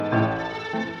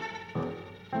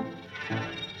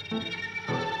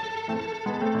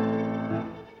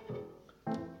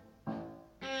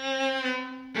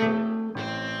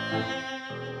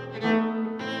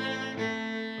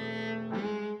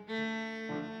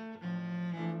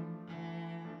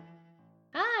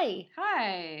Hi!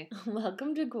 Hi,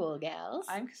 Welcome to Cool Gals.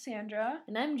 I'm Cassandra,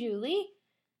 And I'm Julie.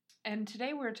 and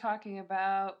today we're talking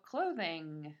about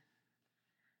clothing.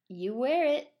 You wear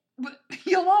it.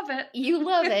 You'll love it. You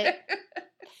love it.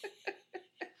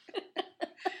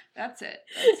 That's it.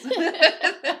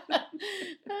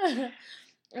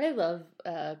 I love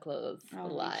clothes a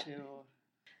lot. Me too.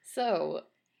 So,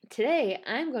 today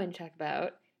I'm going to talk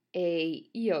about a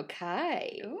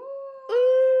yokai. Ooh.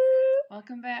 Ooh.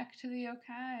 Welcome back to the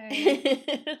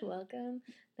yokai. Welcome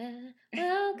back.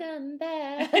 Welcome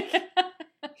back.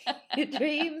 Your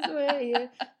dreams were your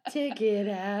ticket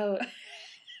out.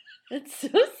 It's so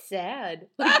sad.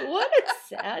 Like, what a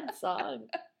sad song.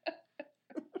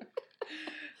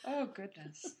 Oh,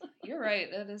 goodness. You're right.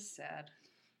 That is sad.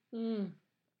 All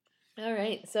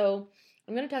right. So,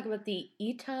 I'm going to talk about the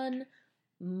Itan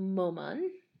Momon.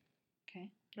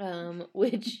 Okay.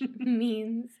 Which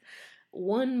means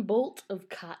one bolt of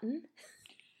cotton.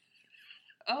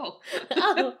 Oh.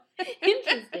 Oh,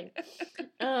 interesting.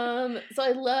 So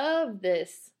I love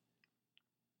this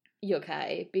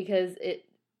yokai because it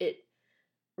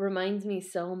reminds me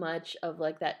so much of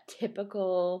like that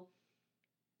typical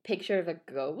picture of a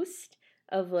ghost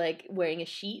of like wearing a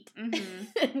sheet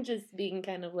and just being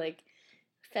kind of like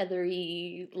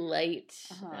feathery, light,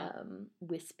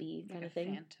 wispy kind of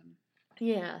thing. Phantom.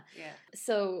 Yeah. Yeah.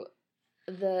 So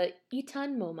the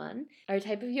Itan Momon are a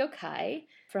type of yokai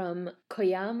from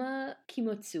Koyama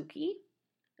Kimotsuki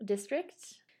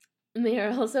district. They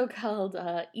are also called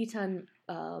Itan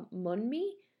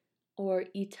Monmi or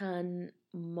Itan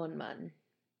Monman.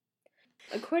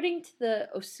 According to the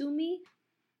Osumi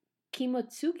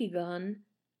Kimotsukigon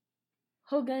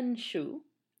Hogan Shu,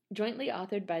 jointly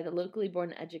authored by the locally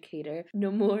born educator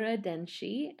Nomura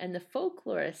Denshi and the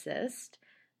folklorist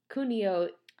Kunio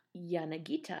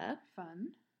Yanagita, Fun.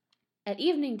 at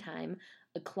evening time,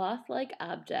 a cloth-like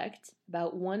object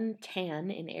about 1 tan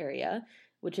in area,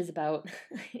 which is about,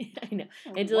 I know,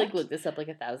 I had to like look this up like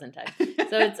 1,000 times.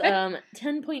 So it's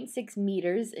 10.6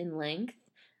 meters in length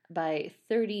by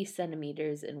 30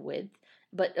 centimeters in width.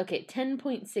 But okay,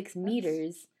 10.6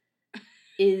 meters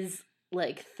is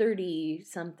like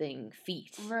 30-something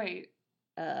feet. Right.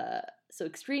 So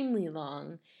extremely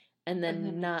long. And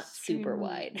then not super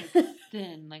wide. Like,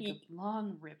 thin, like a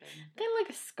long ribbon. Kind of like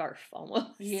a scarf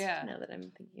almost. Yeah. Now that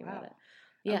I'm thinking about it.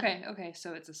 Yeah. Okay,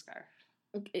 so it's a scarf.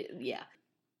 Yeah.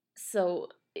 So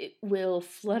it will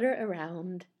flutter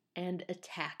around and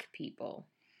attack people.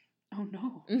 Oh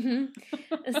no.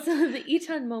 So the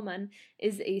Itan Momon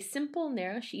is a simple,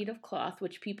 narrow sheet of cloth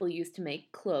which people use to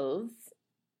make clothes.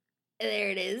 There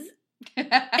it is.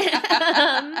 And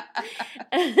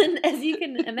as you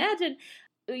can imagine,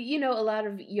 you know, a lot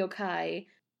of yokai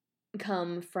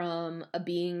come from a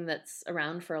being that's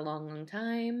around for a long, long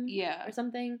time. Yeah. Or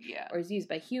something. Yeah. Or is used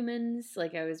by humans.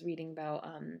 Like I was reading about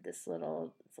this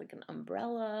little, it's like an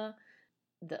umbrella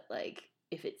that like,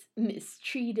 if it's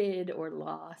mistreated or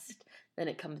lost, then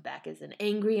it comes back as an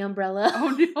angry umbrella. Oh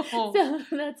no. So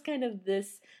that's kind of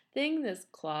this thing, this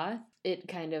cloth. It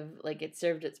kind of like it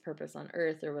served its purpose on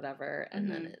Earth or whatever, and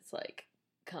then it's like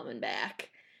coming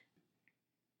back.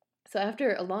 So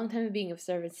after a long time of being of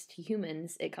service to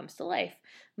humans, it comes to life.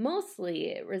 Mostly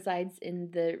it resides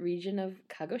in the region of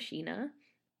Kagoshima,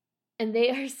 and they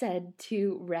are said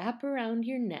to wrap around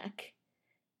your neck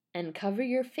and cover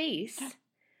your face,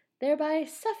 thereby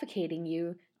suffocating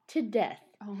you to death.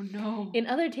 Oh no. In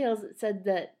other tales, it said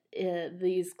that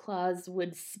these claws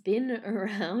would spin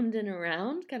around and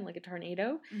around, kind of like a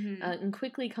tornado, and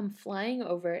quickly come flying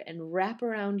over and wrap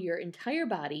around your entire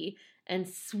body and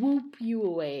swoop you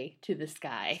away to the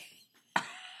sky.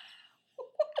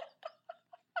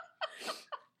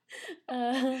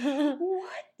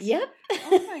 What? Yep.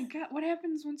 Oh my god. What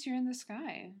happens once you're in the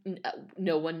sky?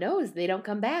 No one knows. They don't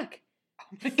come back.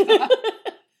 Oh my god.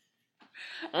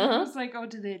 I was like, oh,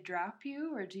 do they drop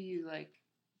you? Or do you like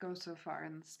go so far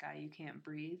in the sky you can't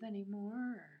breathe anymore?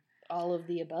 Or? All of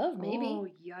the above, maybe. Oh,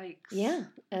 yikes. Yeah.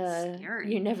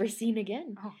 Scary. You're never seen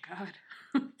again. Oh god.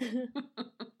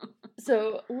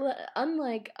 So,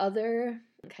 unlike other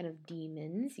kind of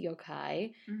demons,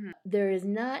 yokai, there is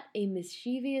not a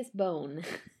mischievous bone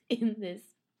in this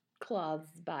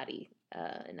cloth's body.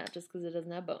 Not just because it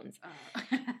doesn't have bones.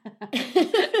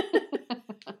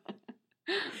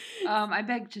 I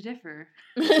beg to differ.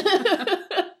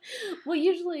 Well,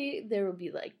 usually there will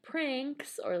be like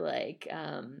pranks or like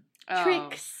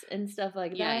tricks and stuff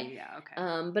like that. Yeah, okay.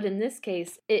 But in this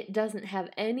case, it doesn't have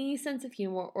any sense of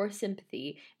humor or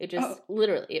sympathy. It just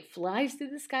literally, it flies through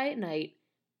the sky at night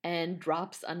and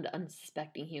drops onto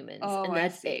unsuspecting humans. Oh, and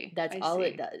that's I see. it. That's I all see.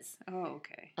 it does. Oh,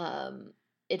 okay.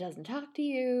 It doesn't talk to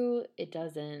you. It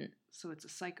doesn't. So it's a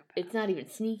psychopath. It's not even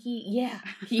sneaky. Yeah.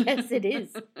 Yes, it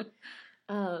is.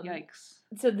 Yikes.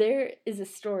 So there is a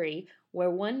story where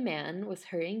one man was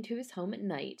hurrying to his home at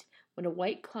night when a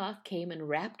white cloth came and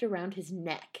wrapped around his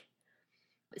neck.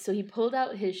 So he pulled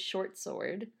out his short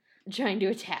sword, trying to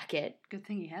attack it. Good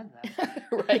thing he had that.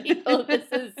 Right? Oh, this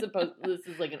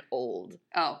is like an old.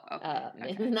 Oh,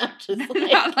 okay. Not just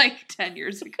not like 10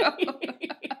 years ago.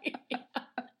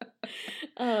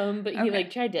 But he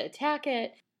tried to attack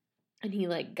it, and he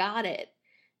got it.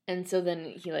 And so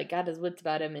then he got his wits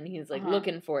about him, and he's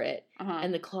looking for it,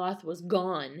 and the cloth was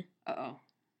gone.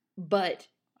 But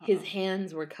his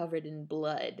hands were covered in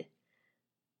blood.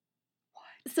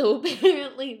 What? So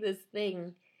apparently this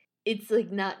thing, it's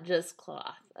not just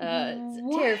cloth.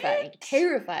 It's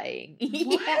terrifying.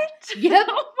 What? Yeah. Yep.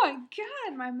 Oh my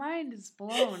god, my mind is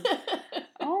blown.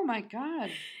 Oh my god.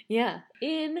 Yeah.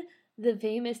 In the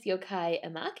famous yokai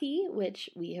Emaki, which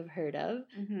we have heard of,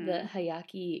 the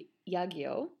Hayaki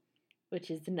Yagyo,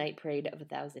 which is the night parade of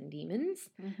 1,000 demons.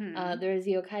 There is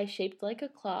a yokai shaped like a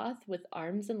cloth with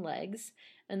arms and legs,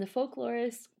 and the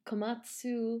folklorist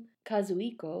Komatsu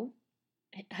Kazuhiko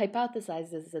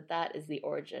hypothesizes that is the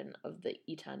origin of the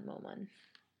Itan Momon.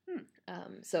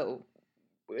 So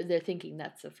they're thinking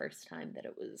that's the first time that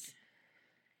it was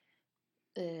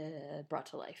brought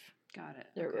to life. Got it.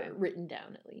 They're written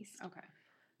down, at least. Okay.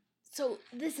 So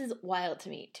this is wild to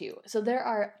me, too. So there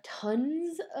are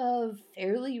tons of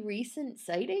fairly recent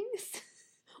sightings,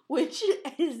 which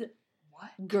is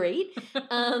great.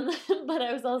 But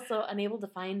I was also unable to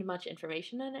find much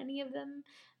information on any of them.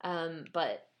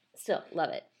 But still, love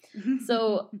it.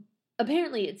 So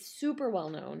apparently it's super well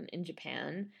known in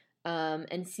Japan.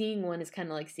 And seeing one is kind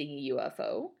of like seeing a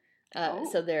UFO.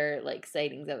 So they're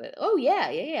sightings of it. Oh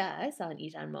yeah, I saw an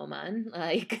Itan Momon,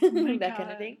 that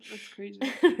kind of thing. That's crazy.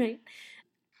 Right.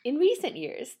 In recent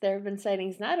years, there have been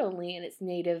sightings not only in its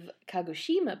native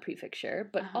Kagoshima prefecture,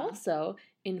 but also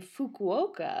in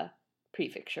Fukuoka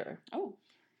prefecture. Oh.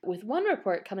 With one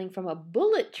report coming from a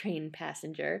bullet train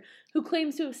passenger who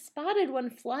claims to have spotted one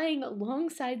flying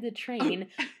alongside the train,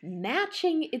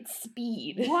 matching its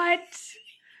speed. What?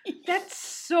 That's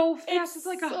so fast. It's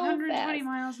like so 120 fast.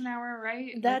 miles an hour,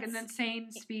 right? That's an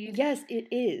insane speed. Yes, it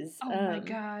is. Oh my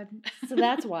god. So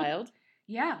that's wild.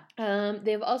 Yeah.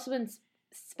 They've also been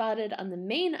spotted on the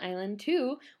main island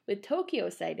too, with Tokyo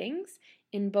sightings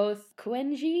in both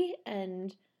Koenji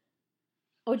and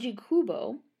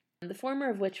Ojikubo. The former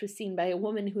of which was seen by a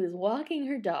woman who was walking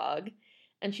her dog,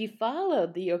 and she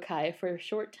followed the yokai for a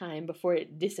short time before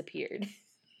it disappeared.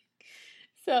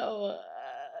 So,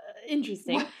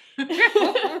 interesting. Why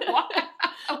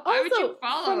would you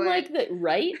follow from it?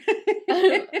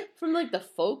 From the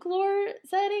folklore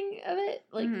setting of it,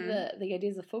 the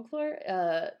ideas of folklore,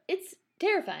 it's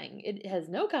terrifying. It has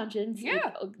no conscience.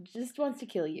 Yeah. It just wants to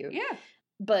kill you. Yeah.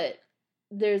 But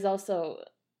there's also,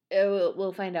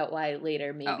 we'll find out why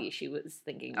later. Maybe she was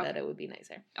thinking that it would be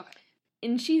nicer. Okay.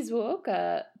 In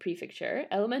Shizuoka Prefecture,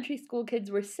 elementary school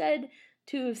kids were said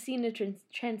to have seen a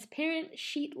transparent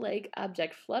sheet-like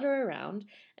object flutter around,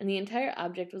 and the entire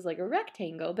object was like a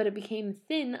rectangle, but it became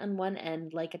thin on one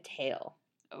end like a tail.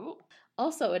 Oh.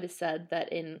 Also, it is said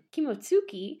that in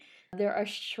Kimotsuki, there are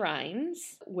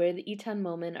shrines where the Itan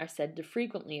Momon are said to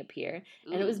frequently appear,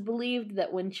 and it was believed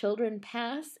that when children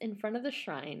pass in front of the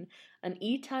shrine, an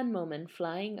Itan Momon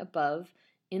flying above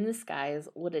in the skies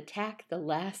would attack the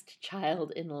last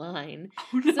child in line.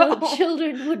 Oh, no. So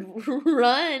children would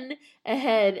run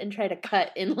ahead and try to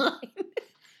cut in line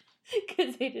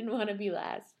because they didn't want to be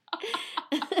last.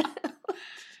 It's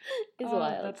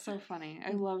wild. That's so funny.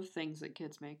 I love things that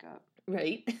kids make up.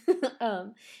 Right.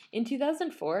 In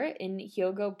 2004, in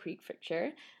Hyogo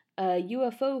Prefecture, a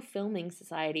UFO filming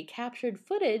society captured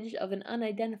footage of an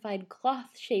unidentified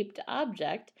cloth-shaped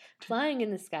object flying in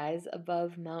the skies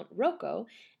above Mount Roko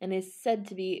and is said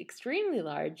to be extremely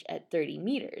large at 30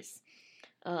 meters.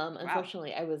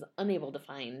 Unfortunately, I was unable to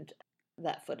find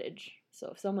that footage, so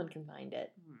if someone can find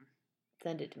it,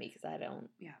 send it to me because I don't.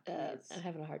 Yeah, I'm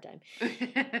having a hard time.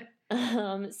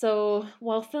 So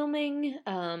while filming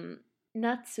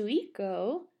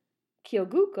Natsuiko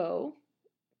Kyoguko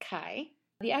Kai,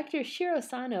 the actor Shiro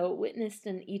Sano witnessed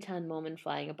an Itan Momon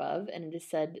flying above, and it is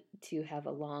said to have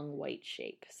a long white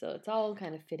shape. So it's all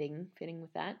kind of fitting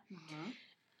with that.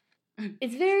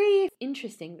 It's very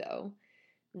interesting, though,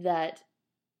 that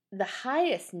the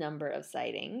highest number of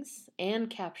sightings and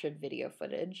captured video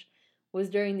footage was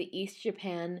during the East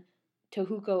Japan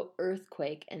Tohoku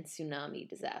earthquake and tsunami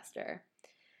disaster.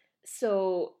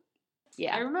 So,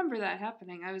 yeah. I remember that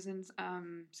happening. I was in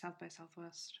South by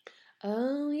Southwest.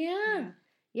 Oh, yeah.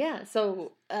 Yeah,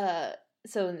 so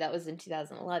that was in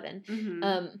 2011.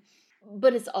 Mm-hmm.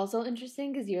 But it's also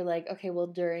interesting because you're like, okay, well,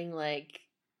 during like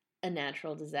a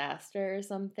natural disaster or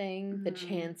something, the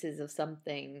chances of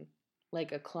something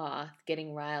like a cloth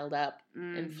getting riled up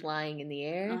and flying in the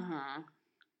air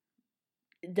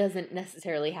doesn't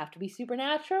necessarily have to be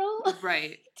supernatural,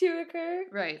 right, to occur.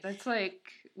 Right, that's like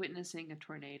witnessing a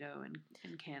tornado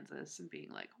in Kansas and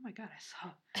being like, "Oh my god,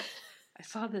 I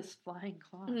saw this flying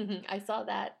cloth." Mm-hmm. I saw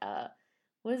that.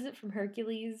 What is it from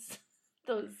Hercules?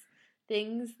 Those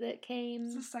things that came.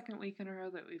 It's the second week in a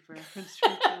row that we've referenced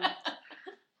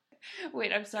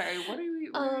Wait, I'm sorry. What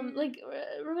are we? Like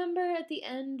remember at the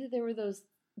end there were those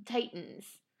titans.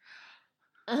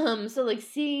 So like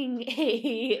seeing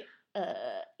a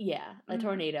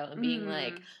tornado and being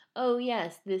like, oh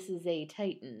yes, this is a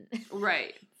titan,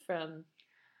 right? from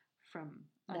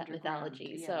that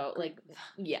mythology. Yeah, so like,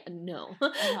 no,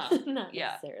 not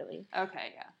necessarily.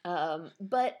 Okay, yeah.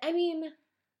 But I mean,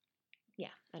 yeah,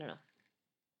 I don't know.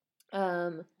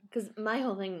 Because my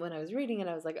whole thing when I was reading it,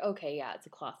 I was like, okay, yeah, it's a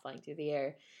cloth flying through the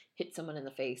air, hit someone in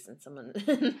the face, and someone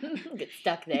gets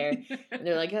stuck there, and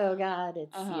they're like, oh god,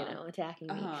 it's attacking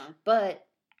me. But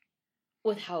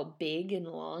with how big and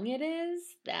long it is,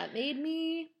 that made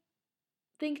me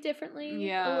think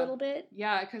differently a little bit.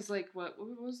 Yeah, because like what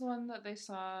was the one that they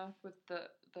saw with the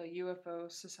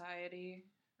UFO Society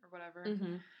or whatever?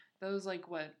 Mm-hmm. That was like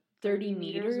what, 30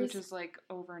 meters, which is like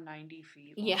over 90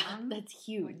 feet long. Yeah, that's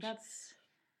huge. Like that's,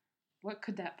 what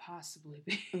could that possibly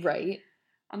be? Right.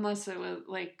 Unless it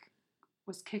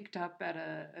was kicked up at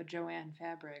a Joanne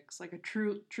Fabrics, like a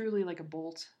truly like a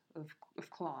bolt of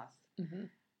cloth. Mm-hmm.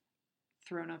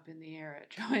 Thrown up in the air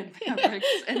at Joanne Fabrics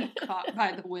and caught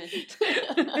by the wind.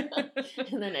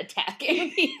 And then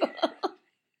attacking people.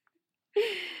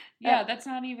 Yeah, that's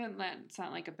not even that. It's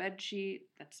not like a bed sheet.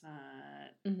 That's not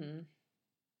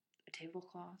a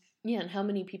tablecloth. Yeah, and how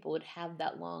many people would have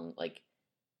that long, like,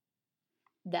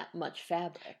 that much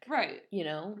fabric? Right. You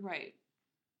know? Right.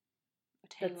 A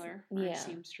tailor or a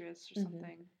seamstress or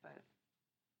something. But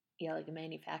yeah, like a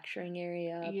manufacturing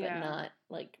area, but not,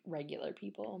 like, regular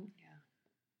people. Yeah.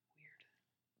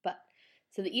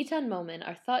 So the Eton Moment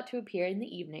are thought to appear in the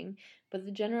evening, but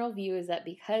the general view is that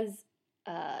because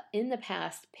in the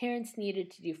past parents needed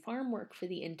to do farm work for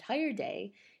the entire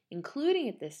day, including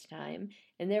at this time,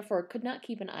 and therefore could not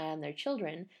keep an eye on their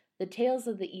children, the tales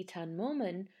of the Eton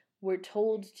Moment were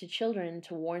told to children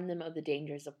to warn them of the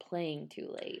dangers of playing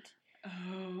too late.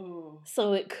 Oh.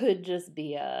 So it could just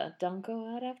be a, don't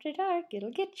go out after dark,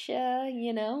 it'll get you,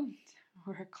 you know?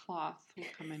 Or a cloth will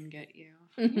come and get you.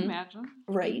 Can you imagine?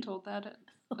 Right. Being told that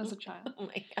as a child. Oh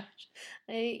my gosh.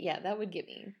 That would get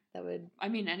me. That would. I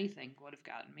mean, anything would have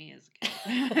gotten me as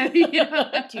a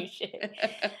kid. Touche.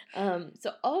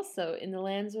 So also in the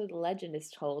lands where the legend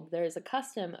is told, there is a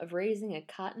custom of raising a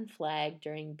cotton flag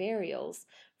during burials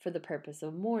for the purpose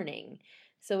of mourning.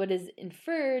 So it is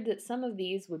inferred that some of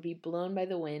these would be blown by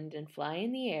the wind and fly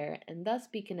in the air, and thus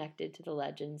be connected to the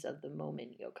legends of the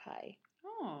Momin yokai.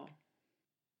 Oh.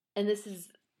 And this is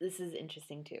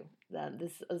interesting too.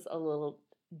 This is a little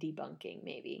debunking,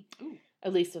 maybe. Ooh.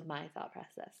 At least of my thought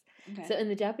process. Okay. So in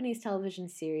the Japanese television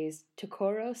series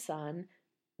Tokoro-san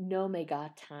no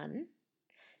Megatan,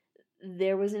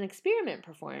 there was an experiment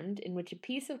performed in which a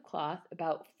piece of cloth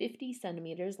about 50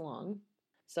 centimeters long,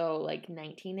 so like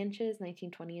 19 inches,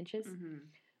 20 inches,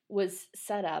 was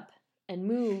set up and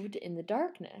moved in the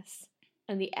darkness.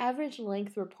 And the average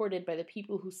length reported by the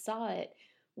people who saw it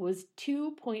was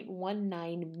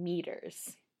 2.19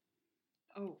 meters.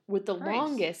 Oh, with the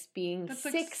longest being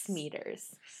 6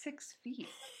 meters. 6 feet.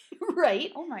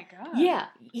 Right? Oh my god. Yeah.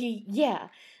 Yeah.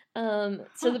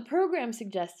 So the program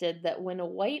suggested that when a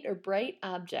white or bright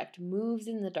object moves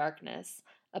in the darkness,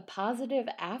 a positive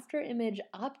after-image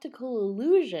optical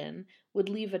illusion would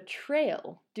leave a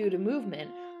trail due to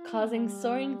movement, causing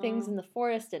soaring things in the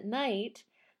forest at night,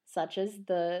 such as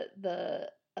the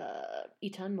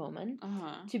Eton Moment,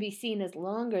 to be seen as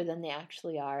longer than they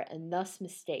actually are, and thus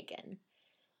mistaken.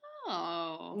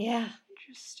 Oh. Yeah.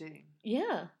 Interesting.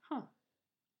 Yeah. Huh.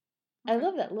 Okay. I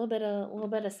love that. A little bit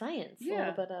of science. Yeah. A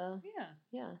little bit of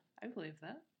yeah. I believe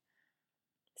that.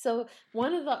 So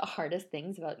one of the hardest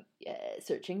things about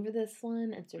searching for this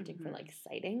one and searching for like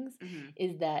sightings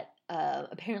is that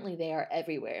apparently they are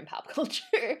everywhere in pop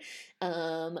culture.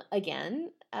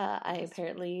 Again, I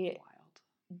apparently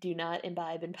do not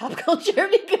imbibe in pop culture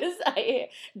because I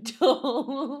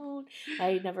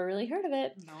never really heard of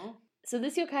it. No. So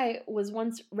this yokai was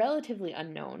once relatively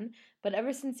unknown, but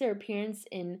ever since their appearance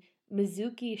in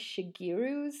Mizuki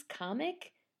Shigeru's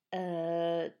comic,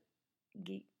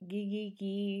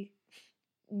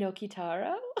 no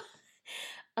Kitaro,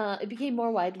 it became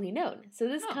more widely known. So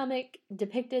this comic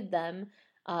depicted them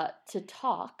to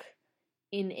talk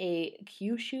in a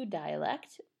Kyushu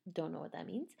dialect. Don't know what that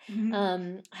means.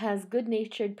 Has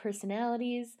good-natured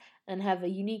personalities and have a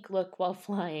unique look while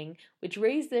flying, which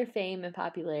raised their fame and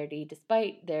popularity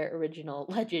despite their original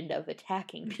legend of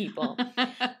attacking people.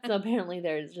 So apparently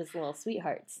they're just little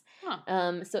sweethearts.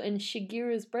 So in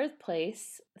Shigeru's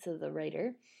birthplace, so the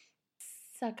writer,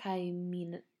 Sakai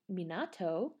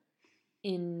Minato,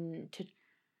 in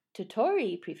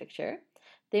Tottori Prefecture,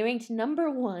 they ranked number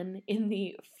 1 in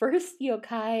the first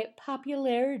yokai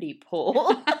popularity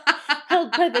poll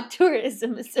held by the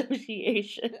Tourism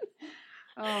Association.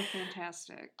 Oh,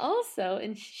 fantastic. Also,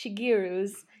 in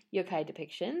Shigeru's yokai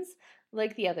depictions,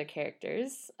 like the other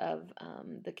characters of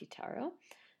the Kitaro,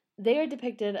 they are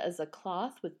depicted as a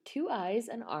cloth with 2 eyes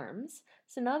and arms,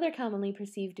 so now they're commonly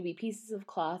perceived to be pieces of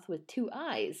cloth with 2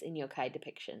 eyes in yokai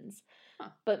depictions.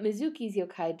 But Mizuki's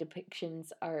yokai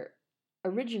depictions are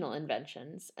original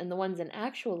inventions, and the ones in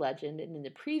actual legend and in the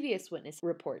previous witness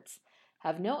reports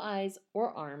have no eyes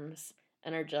or arms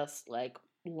and are just like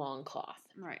long cloth.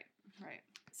 Right.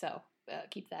 So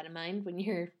keep that in mind when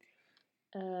you're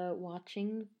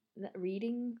reading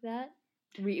that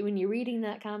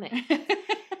comic.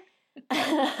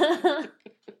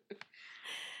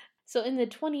 So in the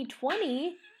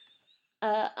 2020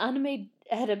 anime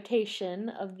adaptation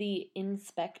of The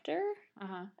Inspector,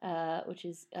 which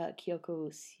is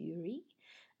Kyoko Suri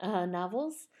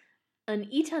novels, an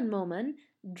Itanmomen,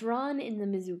 drawn in the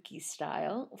Mizuki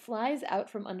style, flies out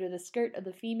from under the skirt of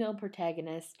the female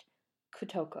protagonist,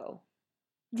 Kotoko.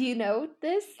 Do you know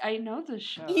this? I know this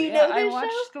show. I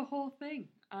watched the whole thing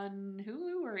on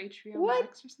Hulu or HBO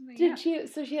Max or something. Did she?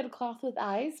 So she had a cloth with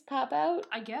eyes pop out?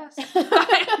 I guess.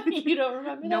 You don't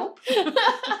remember nope.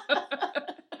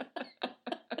 that?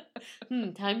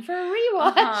 Time for a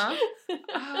rewatch.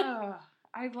 I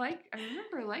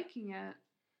remember liking it.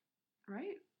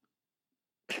 Right?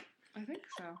 I think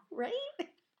so. Right?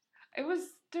 It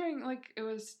was during the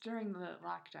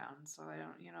lockdown, so I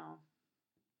don't,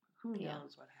 who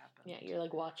knows what happened. Yeah, you're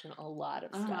like watching a lot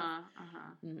of stuff.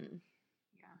 Mm-hmm.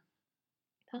 Yeah.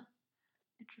 Huh.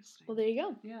 Interesting. Well, there you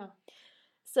go. Yeah.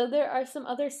 So there are some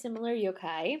other similar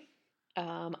yokai.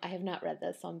 I have not read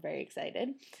this, so I'm very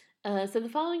excited. So the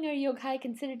following are yokai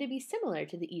considered to be similar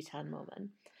to the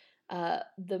Itanmomen.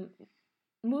 The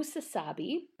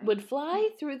Musasabi would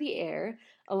fly through the air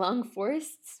along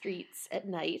forest streets at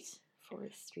night.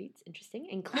 Forest streets, interesting.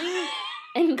 And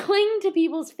cling to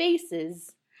people's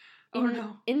faces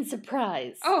in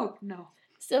surprise. Oh, no.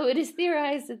 So it is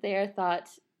theorized that they are thought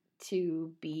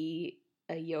to be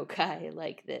a yokai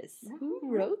like this.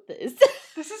 Who wrote this?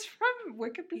 This is from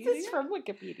Wikipedia? This is from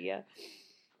Wikipedia.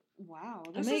 Wow.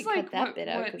 This is like cut that bit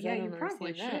out because I don't you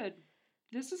probably understand that. should.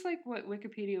 This is like what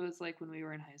Wikipedia was like when we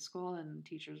were in high school and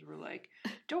teachers were like,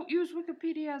 don't use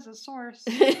Wikipedia as a source.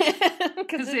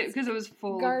 Because it was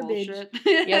full garbage. of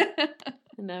bullshit. Yep.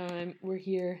 And now we're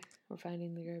here. We're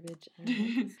finding the garbage.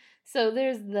 So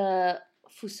there's the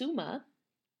Fusuma,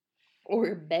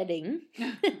 or bedding.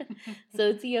 So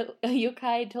it's a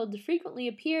yokai told to frequently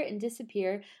appear and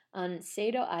disappear on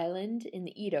Sado Island in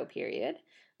the Edo period.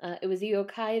 It was a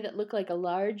yokai that looked like a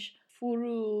large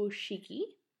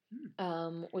furushiki,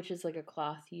 which is like a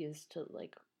cloth used to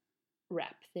like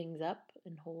wrap things up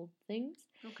and hold things.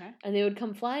 Okay. And they would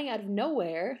come flying out of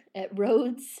nowhere at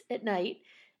roads at night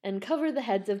and cover the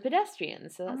heads of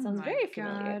pedestrians. So that sounds very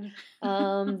familiar.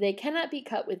 They cannot be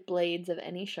cut with blades of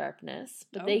any sharpness,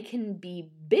 but they can be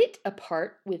bit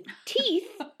apart with teeth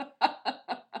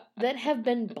that have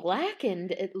been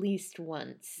blackened at least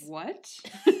once. What?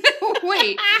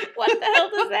 Wait. What the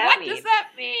hell does that mean? What does that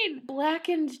mean?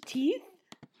 Blackened teeth?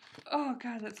 Oh,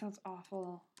 God, that sounds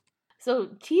awful. So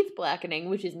teeth blackening,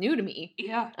 which is new to me.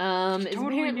 Yeah. Is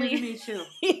totally apparently new to me too.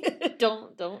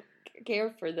 don't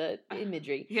care for the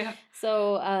imagery. Yeah.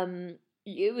 So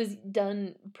it was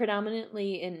done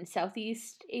predominantly in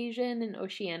Southeast Asian and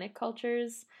Oceanic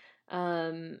cultures,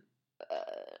 in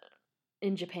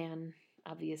Japan,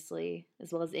 obviously,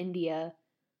 as well as India,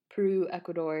 Peru,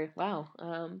 Ecuador. Wow.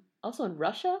 Also in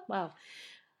Russia. Wow.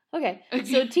 Okay,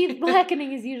 so teeth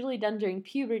blackening is usually done during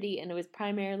puberty, and it was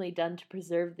primarily done to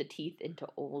preserve the teeth into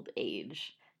old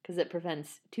age, because it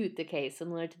prevents tooth decay,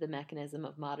 similar to the mechanism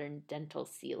of modern dental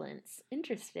sealants.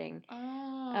 Interesting.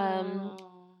 Oh.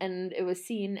 And it was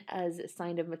seen as a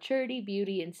sign of maturity,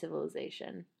 beauty, and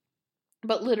civilization.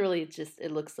 But literally,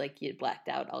 it looks like you blacked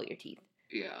out all your teeth.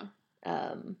 Yeah.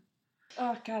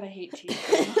 Oh, God, I hate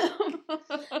teeth.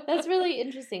 That's really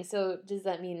interesting. So does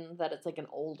that mean that it's like an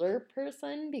older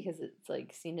person because it's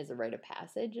like seen as a rite of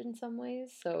passage in some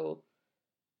ways? So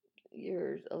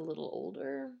you're a little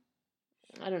older?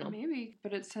 I don't know. Maybe,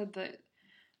 but it said that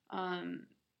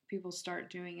people start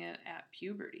doing it at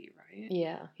puberty, right?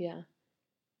 Yeah, yeah.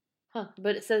 Huh.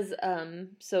 But it says,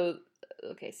 so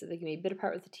they can be bit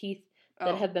apart with the teeth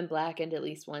that have been blackened at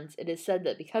least once. It is said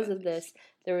that because of this,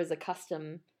 there was a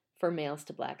custom for males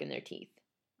to blacken their teeth.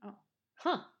 Oh.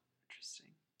 Huh. Interesting.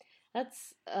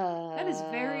 That is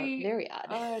very very odd.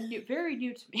 Very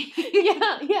new to me.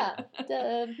 yeah.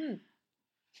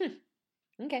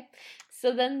 Okay.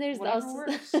 So then there's also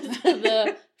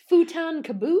the futon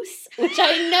caboose, which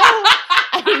I know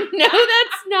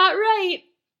that's not right.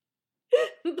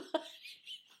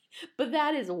 But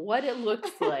that is what it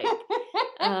looks like.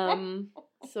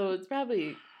 So it's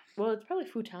probably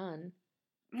futon.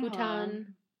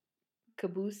 Futon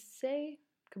caboose?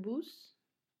 Caboose?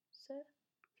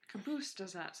 Caboose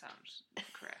does not sound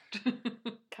correct.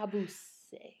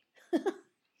 Caboose.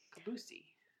 Caboosey.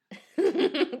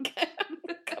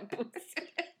 Caboose.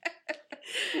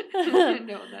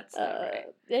 No, that's not right.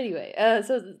 Anyway,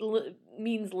 so it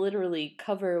means literally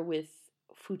cover with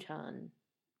futon.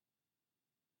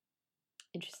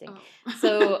 Interesting. Oh.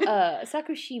 So,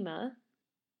 Sakushima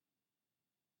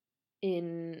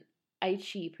in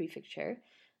Aichi Prefecture,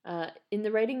 in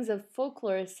the writings of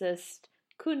folklorist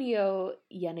Kunio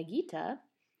Yanagita,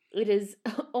 it is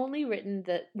only written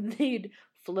that they'd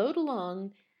float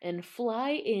along and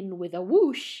fly in with a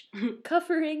whoosh,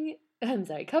 covering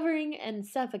and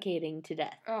suffocating to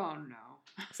death. Oh, no.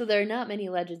 So there are not many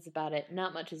legends about it,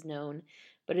 not much is known,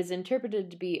 but is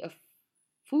interpreted to be a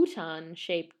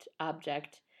futon-shaped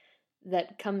object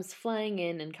that comes flying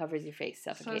in and covers your face,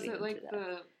 suffocating. So is it like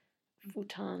the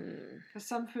futon? Because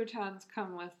some futons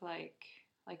come with like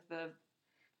the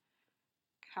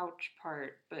couch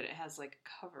part, but it has like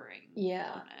a covering on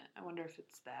it. I wonder if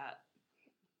it's that.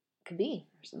 Could be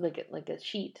like a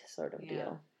sheet sort of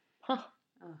deal. Huh.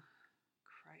 Oh,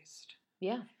 Christ.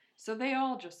 Yeah. So they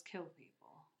all just kill people.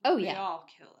 Oh, they yeah. They all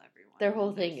kill everyone. Their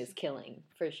whole thing is killing,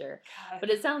 for sure. God.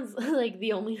 But it sounds like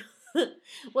the only...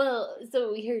 Well,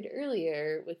 so we heard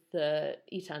earlier with the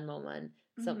Itan Moman,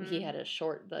 he had a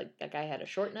short... that guy had a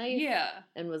short knife. Yeah.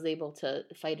 And was able to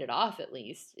fight it off, at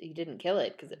least. He didn't kill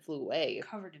it, because it flew away.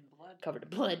 Covered in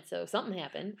blood, so something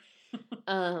happened.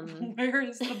 Where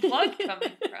is the blood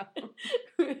coming from?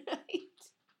 Right.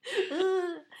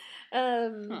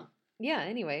 Yeah,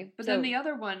 anyway. But then the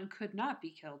other one could not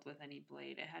be killed with any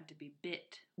blade. It had to be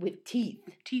bit. With teeth.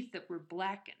 With teeth that were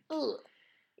blackened. Ugh.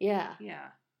 Yeah. Yeah.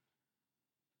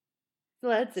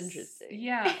 Well, that's interesting.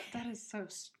 Yeah, that is so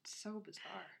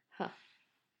bizarre. Huh.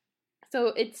 So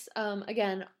it's,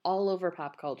 again, all over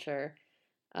pop culture.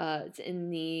 It's in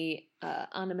the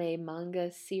anime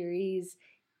manga series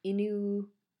Inu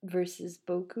versus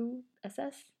Boku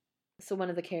SS. So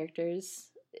one of the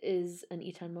characters is an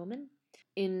Itan Momen.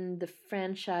 In the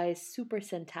franchise Super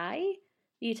Sentai,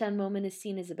 the Itan Momen is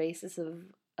seen as a basis of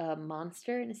a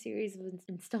monster in a series of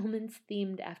installments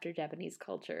themed after Japanese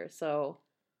culture. So,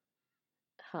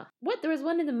 What? There was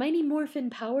one in the Mighty Morphin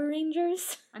Power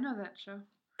Rangers? I know that show.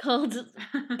 Called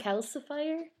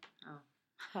Calcifier? Oh.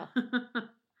 Huh.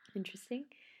 Interesting.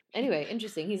 Anyway,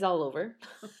 interesting. He's all over.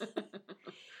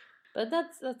 But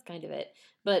that's kind of it.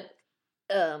 But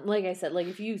like I said, like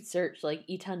if you search like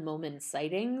Itan Momen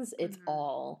sightings, it's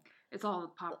all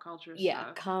pop culture stuff.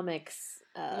 Yeah, comics,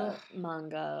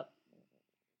 manga,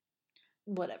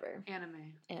 whatever.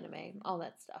 Anime, all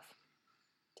that stuff.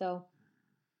 So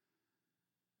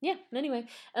yeah, anyway,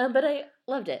 but I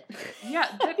loved it. Yeah,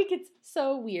 I think it's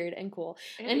so weird and cool.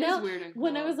 It is weird and cool.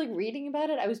 When I was like reading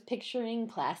about it, I was picturing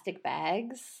plastic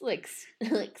bags like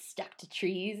stuck to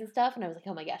trees and stuff, and I was like,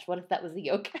 oh my gosh, what if that was the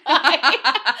yokai?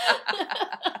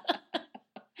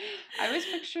 I was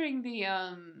picturing the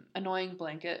annoying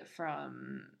blanket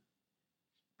from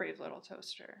Brave Little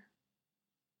Toaster.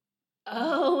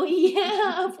 Oh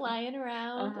yeah, flying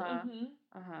around.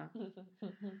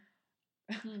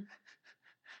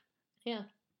 Yeah.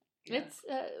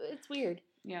 It's weird.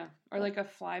 Yeah, or like a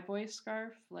flyboy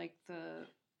scarf, like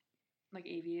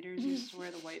aviators used to wear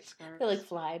the white scarf. They like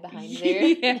fly behind there.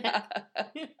 Yeah.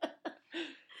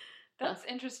 That's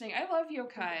interesting. I love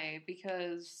yokai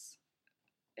because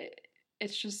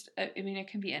it's just, I mean, it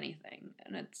can be anything,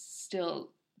 and it's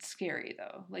still scary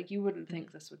though. Like you wouldn't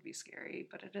think this would be scary,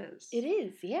 but it is. It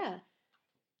is, yeah.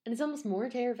 And it's almost more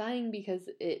terrifying because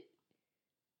it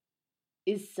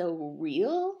is so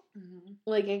real. Mm-hmm.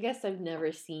 Like, I guess I've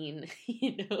never seen,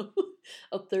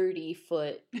 a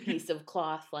 30-foot piece of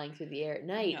cloth flying through the air at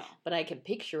night, No. but I can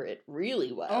picture it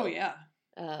really well. Oh, yeah.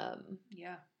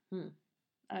 Yeah.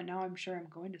 Now I'm sure I'm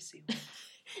going to see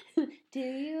one. Do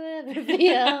you ever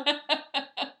feel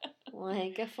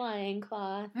like a flying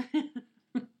cloth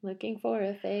looking for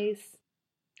a face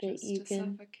that just you to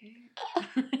can suffocate?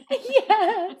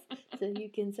 Yes, so you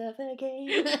can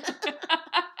suffocate.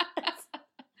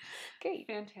 Great.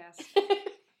 Fantastic.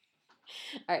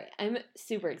 All right, I'm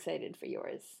super excited for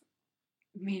yours.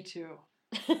 Me too.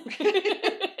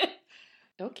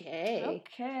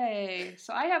 Okay.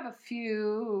 So I have a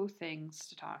few things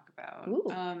to talk about.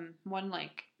 Ooh. One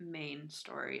like main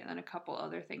story, and then a couple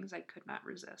other things I could not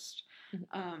resist,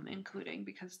 including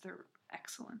because they're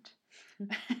excellent.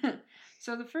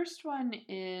 So the first one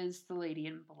is The Lady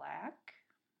in Black.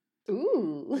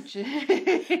 Ooh.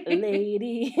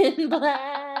 Lady in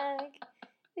Black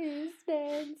is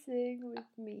dancing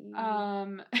with me.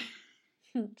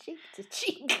 Cheek to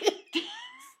cheek.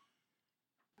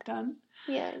 Done?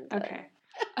 Yeah. I'm done. Okay.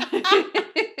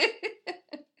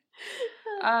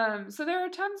 So there are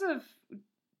tons of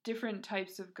different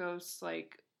types of ghosts,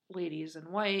 like ladies in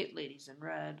white, ladies in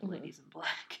red, ladies in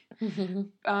black,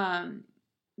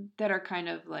 that are kind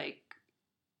of like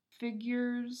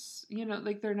figures,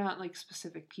 like they're not like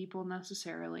specific people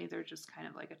necessarily. They're just kind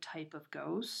of like a type of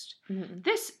ghost.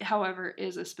 This, however,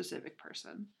 is a specific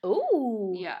person.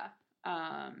 Ooh. Yeah.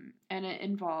 And it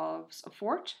involves a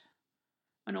fort,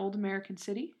 an old American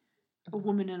city, a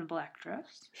woman in a black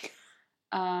dress,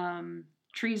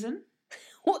 treason,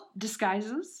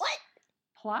 disguises,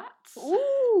 plots,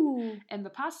 ooh, and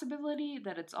the possibility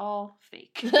that it's all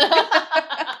fake.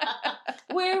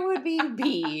 Where would we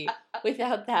be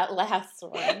without that last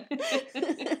one?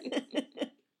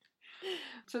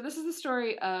 So this is the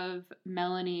story of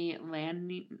Melanie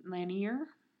Lanier.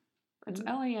 It's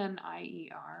Lanier.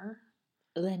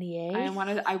 Lanier.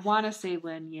 I want to say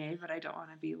Lanier, but I don't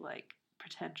want to be like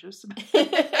pretentious about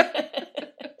it.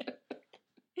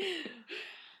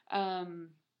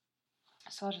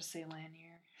 So I'll just say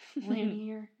Lanier.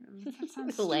 Lanier. That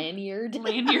sounds stupid. Lanyard.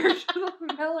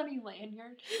 Melanie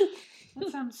Lanyard.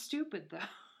 That sounds stupid though.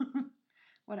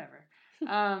 Whatever.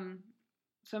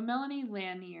 So Melanie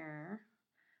Lanier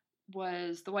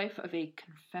was the wife of a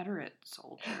Confederate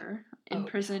soldier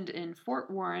imprisoned in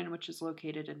Fort Warren, which is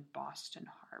located in Boston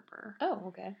Harbor. Oh,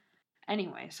 okay.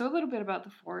 Anyway, so a little bit about the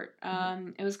fort.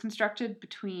 It was constructed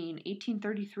between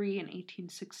 1833 and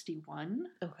 1861.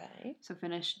 Okay. So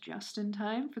finished just in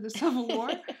time for the Civil War.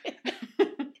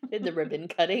 Did the ribbon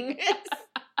cutting.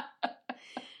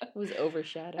 It was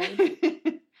overshadowed.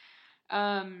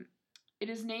 It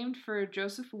is named for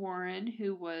Joseph Warren,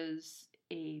 who was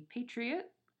a patriot.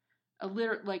 A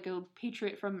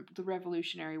patriot from the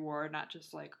Revolutionary War, not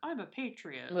just like, I'm a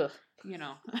patriot. Ugh.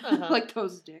 Like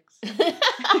those dicks.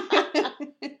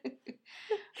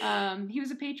 He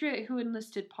was a patriot who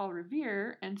enlisted Paul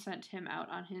Revere and sent him out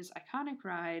on his iconic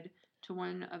ride to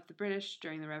one of the British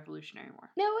during the Revolutionary War.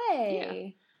 No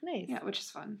way. Yeah. Nice. Yeah, which is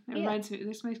fun. It reminds me,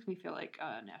 this makes me feel like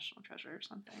a National Treasure or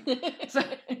something.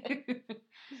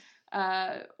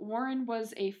 Warren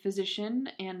was a physician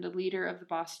and a leader of the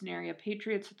Boston area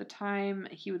Patriots at the time.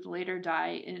 He would later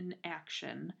die in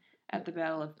action at the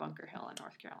Battle of Bunker Hill in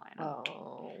North Carolina.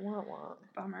 Oh, wah.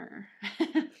 Bummer.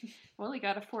 Well, he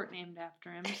got a fort named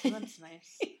after him, so that's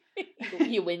nice.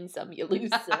 You win some, you lose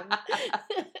some.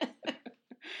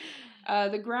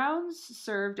 The grounds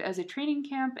served as a training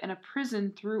camp and a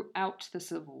prison throughout the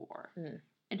Civil War.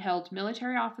 It held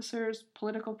military officers,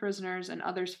 political prisoners, and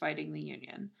others fighting the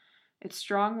Union. Its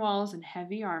strong walls and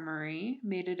heavy armory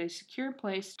made it a secure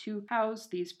place to house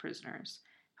these prisoners.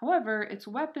 However, its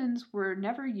weapons were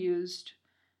never used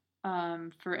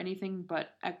for anything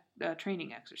but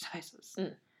training exercises.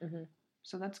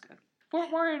 So that's good.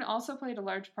 Fort Warren also played a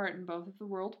large part in both of the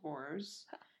World Wars.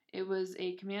 It was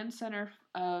a command center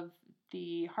of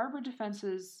the harbor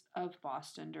defenses of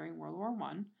Boston during World War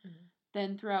I.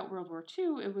 Then throughout World War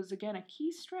II, it was again a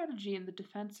key strategy in the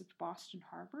defense of Boston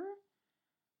Harbor.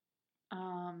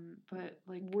 But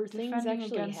like, were things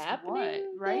actually happening what,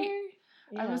 right? There?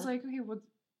 Yeah. I was like, okay,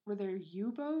 were there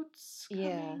U-boats coming?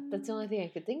 Yeah, that's the only thing I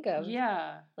could think of.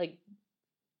 Yeah, like,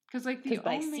 because like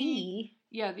by sea.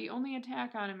 Yeah, the only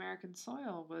attack on American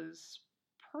soil was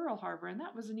Pearl Harbor, and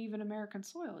that wasn't even American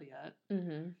soil yet.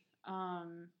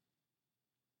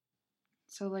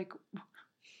 So like,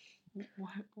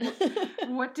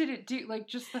 what did it do? Like,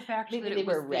 just the fact Maybe that they it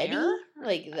were was ready. there?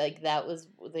 Like that was,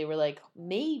 they were like,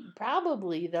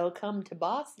 probably they'll come to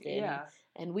Boston. Yeah,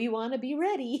 and we want to be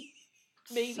ready.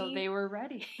 Maybe. So they were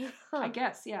ready. I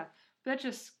guess. Yeah, that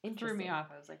just threw me off.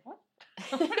 I was like, what?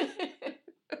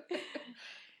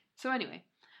 So anyway,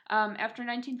 after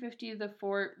 1950, the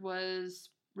fort was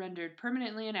rendered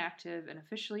permanently inactive and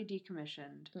officially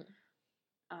decommissioned.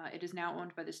 It is now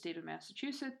owned by the state of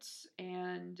Massachusetts,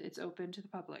 and it's open to the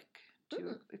public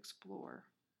to explore.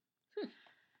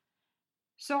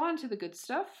 So on to the good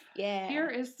stuff. Yeah. Here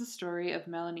is the story of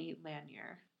Melanie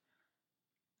Lanier.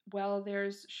 Well,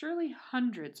 there's surely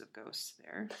hundreds of ghosts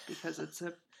there, because it's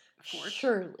a fort.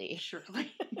 Surely.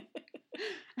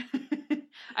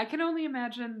 I can only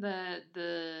imagine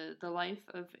the life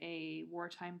of a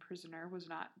wartime prisoner was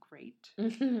not great.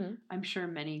 Mm-hmm. I'm sure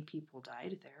many people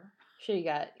died there. Sure, you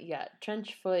got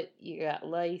trench foot, you got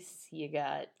lice, you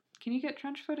got... Can you get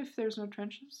trench foot if there's no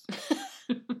trenches?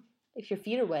 If your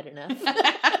feet are wet enough.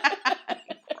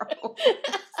 Gross.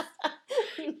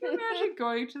 Can you imagine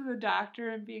going to the doctor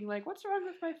and being like, what's wrong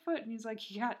with my foot? And he's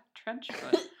like, you got trench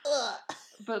foot.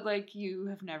 But, like, you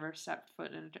have never stepped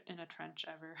foot in a trench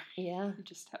ever. Yeah. You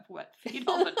just have wet feet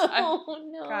all the time. Oh,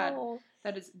 no. God,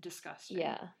 that is disgusting.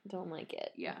 Yeah, don't like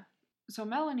it. Yeah. So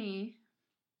Melanie,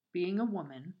 being a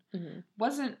woman,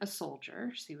 wasn't a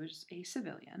soldier. She was a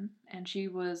civilian. And she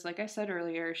was, like I said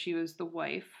earlier, she was the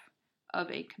wife of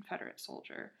a Confederate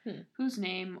soldier whose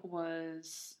name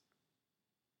was...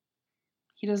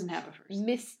 He doesn't have a first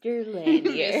name. Mr.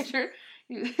 Lanier.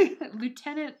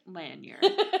 Lieutenant Lanier.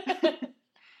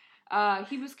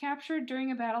 He was captured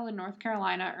during a battle in North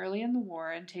Carolina early in the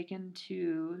war and taken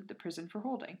to the prison for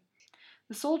holding.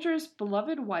 The soldier's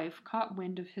beloved wife caught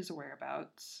wind of his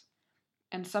whereabouts,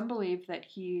 and some believe that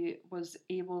he was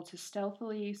able to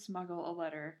stealthily smuggle a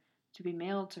letter to be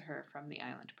mailed to her from the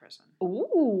island prison.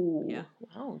 Ooh. Yeah.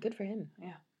 Wow, good for him.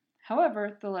 Yeah.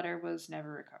 However, the letter was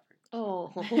never recovered.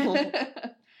 Oh.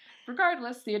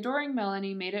 Regardless, the adoring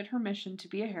Melanie made it her mission to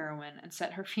be a heroine and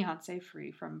set her fiancé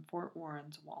free from Fort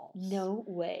Warren's walls. No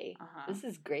way. This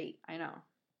is great. I know.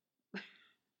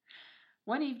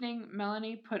 One evening,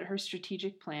 Melanie put her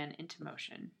strategic plan into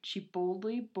motion. She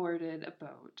boldly boarded a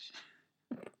boat.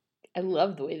 I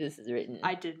love the way this is written.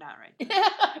 I did not write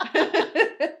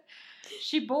that.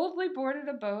 She boldly boarded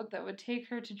a boat that would take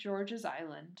her to George's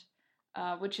Island,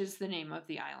 which is the name of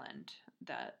the island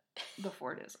that the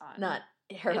fort is on. Not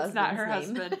her husband's It's not her name.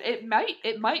 husband. It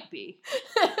might be.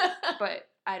 But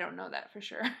I don't know that for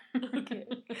sure. Okay.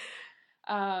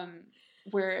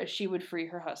 Where she would free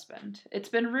her husband. It's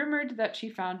been rumored that she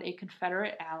found a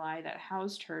Confederate ally that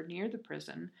housed her near the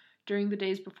prison during the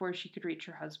days before she could reach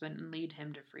her husband and lead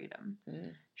him to freedom.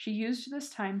 She used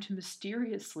this time to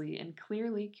mysteriously and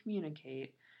clearly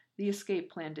communicate the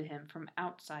escape plan to him from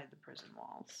outside the prison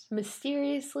walls.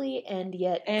 Mysteriously and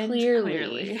yet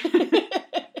clearly.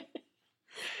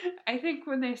 I think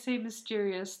when they say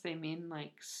mysterious, they mean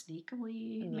like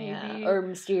sneakily, maybe. Or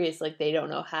mysterious, like they don't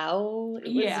know how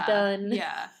it was done.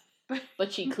 Yeah.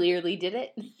 But she clearly did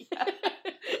it. Yeah.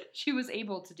 She was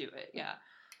able to do it, yeah.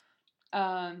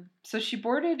 So she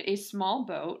boarded a small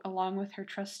boat along with her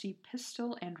trusty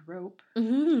pistol and rope,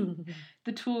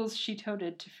 the tools she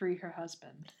toted to free her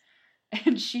husband.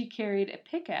 And she carried a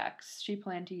pickaxe she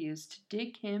planned to use to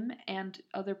dig him and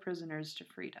other prisoners to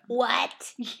freedom.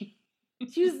 What? She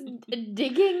was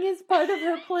digging as part of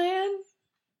her plan?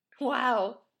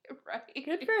 Wow. Right.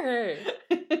 Good for her.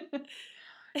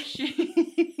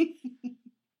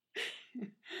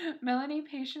 Melanie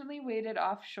patiently waited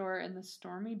offshore in the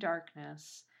stormy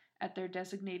darkness at their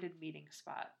designated meeting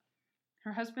spot.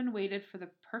 Her husband waited for the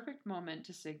perfect moment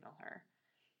to signal her.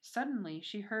 Suddenly,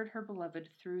 she heard her beloved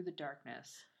through the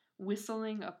darkness,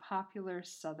 whistling a popular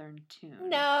Southern tune.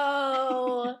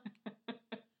 No.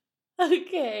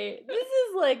 Okay, this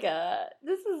is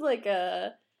like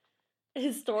a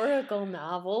historical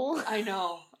novel. I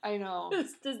know.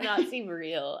 This does not seem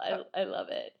real. I love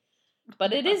it.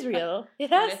 But it is real. It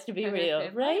has to be real,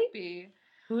 it right? Might be.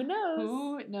 Who knows?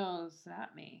 Who knows?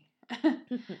 Not me.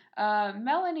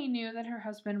 Melanie knew that her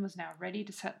husband was now ready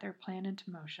to set their plan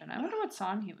into motion. I wonder what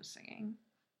song he was singing.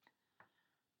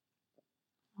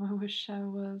 I wish I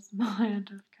was in the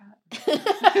land of cotton.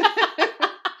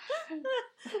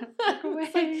 Look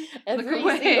away. Every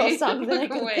single song that I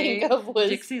could think of was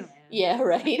Dixieland. Yeah,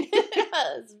 right.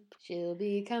 She'll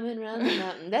be coming round the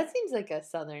mountain. That seems like a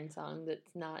Southern song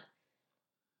that's not.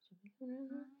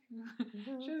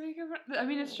 I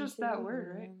mean, it's just that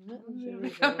word, right?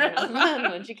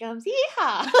 When she comes,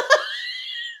 yeehaw!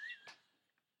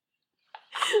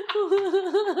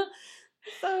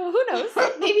 So who knows?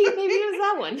 Maybe it was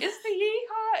that one. Is the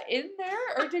yeehaw in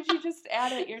there, or did you just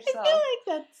add it yourself? I feel like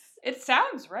that's. It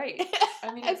sounds right.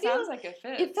 I mean, it sounds like it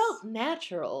fits. It felt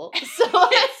natural. So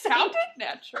it sounded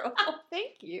natural.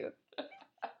 Thank you.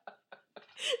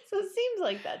 So it seems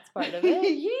like that's part of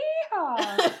it.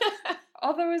 Yeehaw!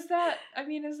 Although, is that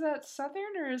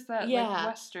Southern or is that like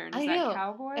Western? Is that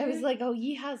cowboy? I was like, oh,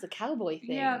 yeehaw's a cowboy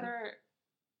thing. Yeah,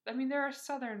 there are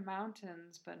Southern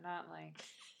mountains, but not like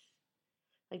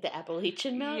the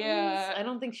Appalachian Mountains? Yeah. I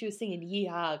don't think she was singing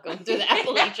yeehaw going through the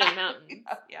Appalachian Mountains.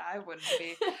 Yeah, I wouldn't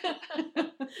be.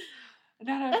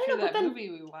 Not after that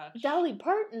movie we watched. Dolly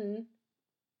Parton,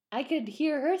 I could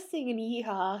hear her singing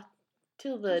yeehaw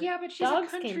till the dogs came home. Yeah, but she's a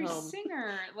country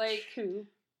singer. Like, true.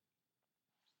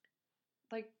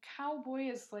 Like, cowboy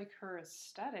is like her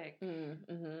aesthetic.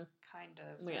 Mm-hmm. Kind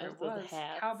of. Yeah, it was.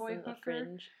 Cowboy hooker.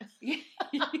 Fringe.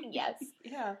 Yes.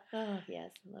 Yeah. Oh,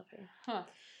 yes. I love her. Huh.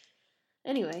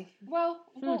 Anyway. Well,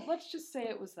 let's just say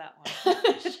it was that one.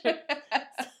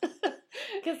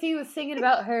 Because he was singing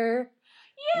about her.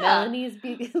 Yeah. Melanie's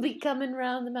be coming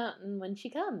round the mountain when she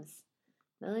comes.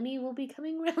 Melanie will be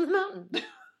coming round the mountain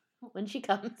when she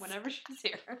comes. Whenever she's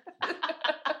here.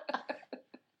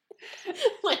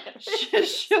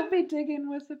 She'll be digging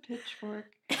with a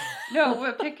pitchfork. No,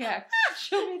 a pickaxe.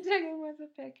 She'll be digging with a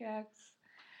pickaxe.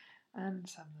 And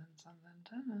something.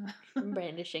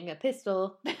 Brandishing a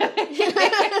pistol.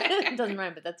 It doesn't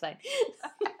rhyme, but that's fine.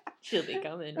 She'll be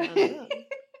coming round the mountain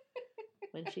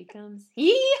when she comes.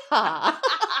 Yeehaw!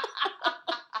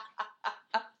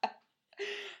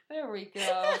 There we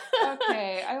go.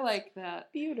 Okay, I like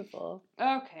that. Beautiful.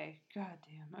 Okay,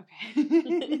 goddamn.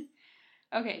 Okay.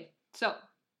 Okay, so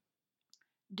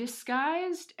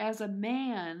disguised as a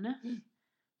man,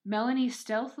 Melanie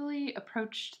stealthily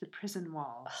approached the prison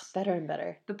walls. Better and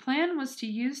better. The plan was to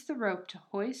use the rope to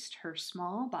hoist her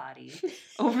small body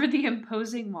over the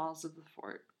imposing walls of the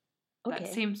fort. Okay.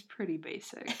 That seems pretty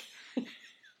basic.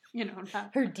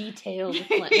 Not her detailed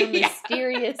plan. Her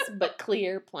mysterious but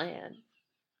clear plan.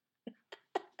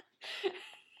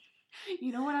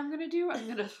 You know what I'm going to do? I'm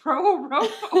going to throw a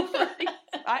rope over the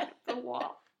side of the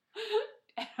wall.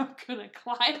 And I'm going to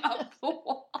climb up the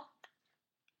wall.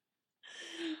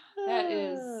 That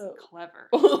is clever.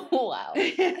 Wow.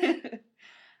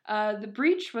 The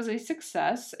breach was a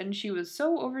success, and she was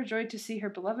so overjoyed to see her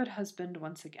beloved husband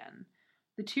once again.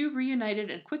 The two reunited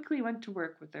and quickly went to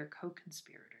work with their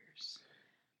co-conspirators.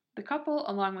 The couple,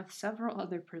 along with several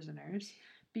other prisoners,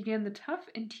 began the tough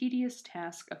and tedious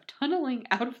task of tunneling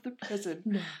out of the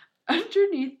prison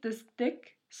underneath the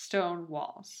thick stone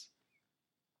walls.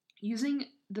 Using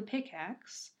the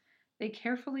pickaxe, they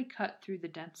carefully cut through the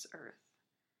dense earth.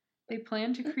 They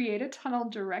planned to create a tunnel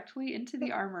directly into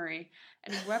the armory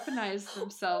and weaponize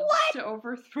themselves to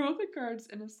overthrow the guards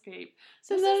and escape.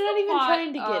 So they're not even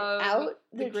trying to get out?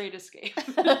 The Great Escape.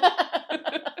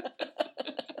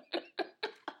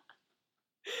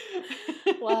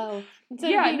 Wow.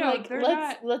 Instead of being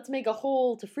let's make a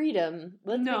hole to freedom.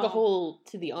 Let's make a hole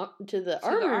to the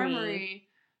armory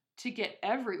to get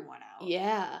everyone out.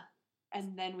 Yeah.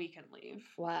 And then we can leave.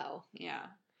 Wow. Yeah.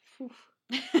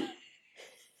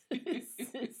 This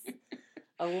is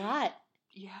a lot.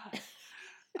 Yeah.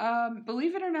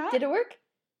 Believe it or not. Did it work?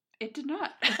 It did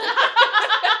not.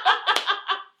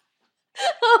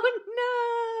 Oh no.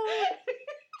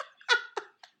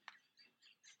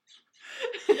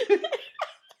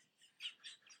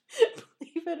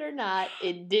 Believe it or not,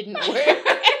 it didn't work.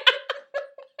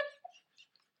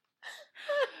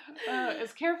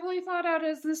 As carefully thought out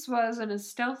as this was, and as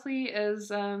stealthy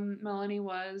as Melanie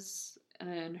was,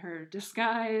 and her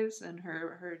disguise, and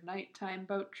her nighttime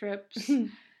boat trips,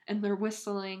 and their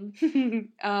whistling,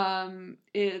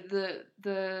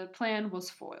 the plan was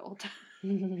foiled.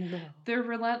 No. Their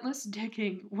relentless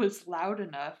digging was loud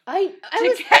enough. I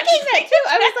was thinking that too.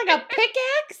 I was like, a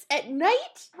pickaxe at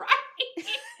night? Right.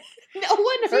 No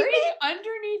one heard it?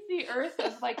 Underneath the earth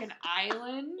is like an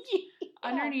island.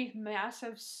 Underneath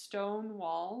massive stone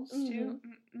walls, too.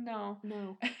 No.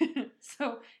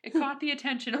 So it caught the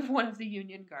attention of one of the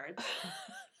Union guards.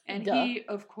 And he,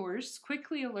 of course,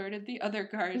 quickly alerted the other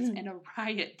guards, and a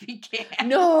riot began.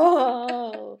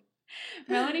 No!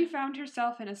 Melanie found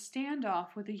herself in a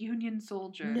standoff with a Union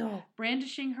soldier,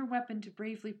 brandishing her weapon to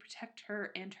bravely protect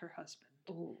her and her husband.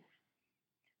 Ooh.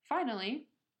 Finally,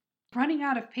 running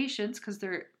out of patience because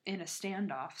they're in a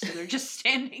standoff, so they're just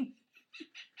standing,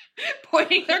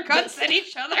 pointing their guns at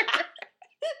each other.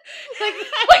 like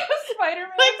a Spider-Man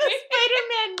meme. Like the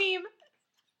Spider-Man meme.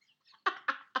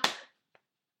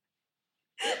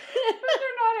 But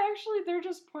they're not actually, they're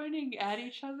just pointing at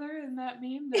each other in that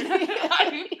meme.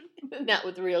 They're not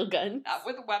with real guns. Not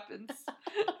with weapons.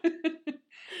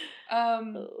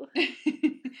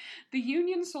 The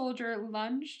Union soldier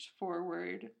lunged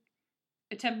forward,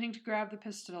 attempting to grab the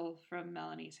pistol from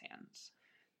Melanie's hands.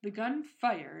 The gun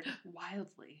fired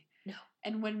wildly. No.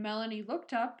 And when Melanie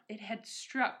looked up, it had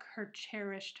struck her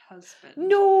cherished husband.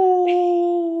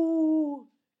 No!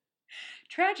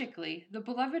 Tragically, the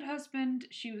beloved husband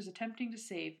she was attempting to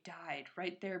save died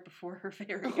right there before her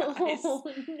very eyes. Oh,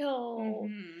 no.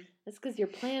 Mm-hmm. That's because your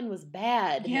plan was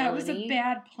bad, Yeah, Melanie. it was a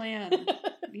bad plan.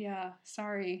 Yeah,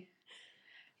 sorry.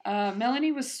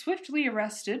 Melanie was swiftly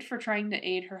arrested for trying to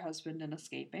aid her husband in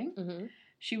escaping. Mm-hmm.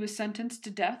 She was sentenced to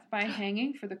death by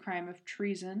hanging for the crime of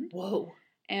treason. Whoa.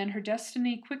 And her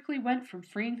destiny quickly went from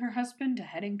freeing her husband to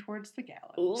heading towards the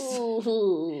gallows.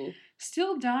 Ooh.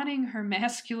 Still donning her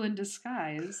masculine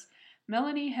disguise,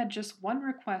 Melanie had just one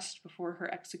request before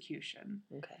her execution.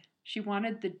 Okay. She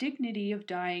wanted the dignity of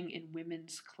dying in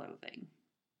women's clothing.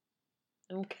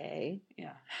 Okay.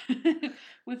 Yeah.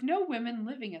 With no women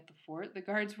living at the fort, the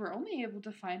guards were only able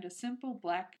to find a simple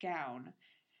black gown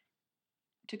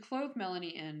to clothe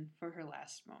Melanie in for her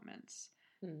last moments.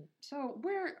 So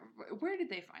where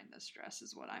did they find this dress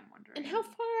is what I'm wondering. And how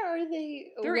far are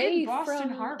they They're away in Boston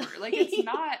from... Harbor. Like, it's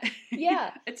not...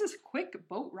 Yeah. It's a quick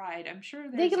boat ride. I'm sure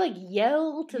there's... They could, like,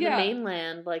 yell to the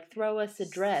mainland, like, throw us a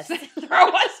dress. Throw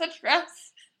us a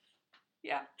dress.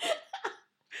 Yeah.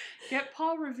 Get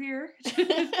Paul Revere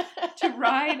to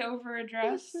ride over a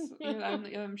dress.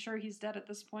 I'm sure he's dead at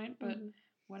this point, but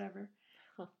whatever.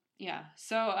 Huh. Yeah.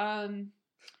 So,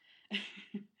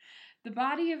 the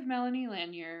body of Melanie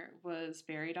Lanier was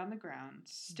buried on the ground,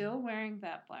 still wearing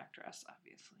that black dress,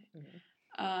 obviously.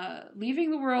 Leaving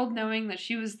the world knowing that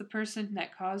she was the person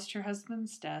that caused her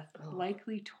husband's death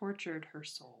likely tortured her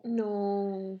soul.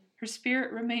 No. Her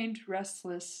spirit remained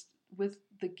restless with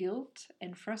the guilt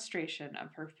and frustration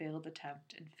of her failed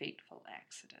attempt and fateful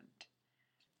accident.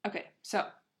 Okay, so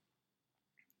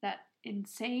that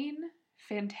insane,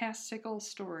 fantastical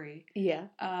story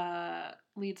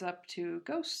leads up to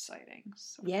ghost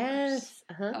sightings, of course,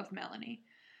 of Melanie.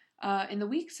 In the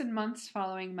weeks and months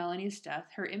following Melanie's death,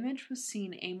 her image was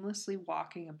seen aimlessly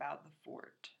walking about the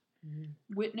fort.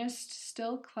 Witnessed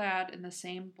still clad in the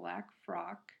same black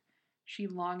frock, she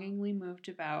longingly moved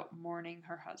about, mourning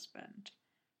her husband.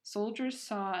 Soldiers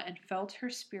saw and felt her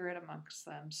spirit amongst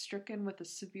them, stricken with a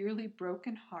severely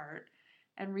broken heart,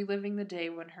 and reliving the day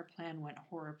when her plan went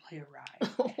horribly awry.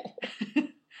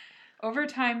 Over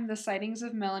time, the sightings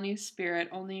of Melanie's spirit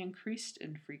only increased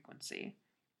in frequency.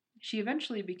 She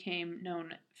eventually became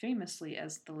known famously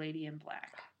as the Lady in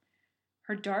Black.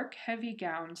 Her dark, heavy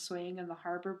gown swaying in the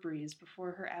harbor breeze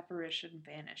before her apparition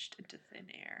vanished into thin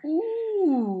air.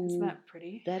 Ooh! Isn't that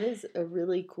pretty? That is a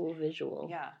really cool visual.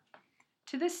 Yeah.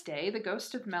 To this day, the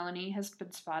ghost of Melanie has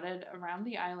been spotted around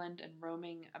the island and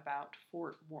roaming about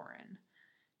Fort Warren.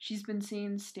 She's been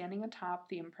seen standing atop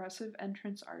the impressive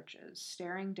entrance arches,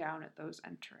 staring down at those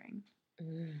entering.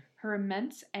 Her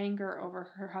immense anger over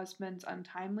her husband's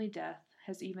untimely death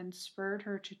has even spurred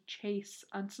her to chase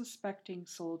unsuspecting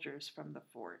soldiers from the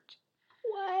fort.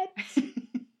 What?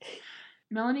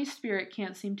 Melanie's spirit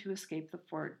can't seem to escape the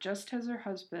fort, just as her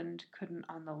husband couldn't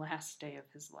on the last day of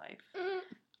his life.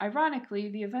 Ironically,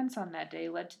 the events on that day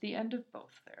led to the end of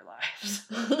both their lives.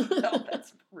 Oh,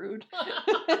 that's rude.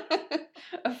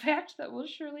 A fact that will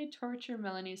surely torture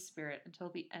Melanie's spirit until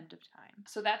the end of time.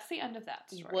 So that's the end of that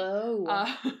story. Whoa.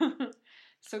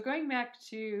 So going back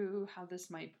to how this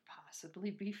might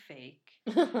possibly be fake,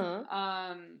 there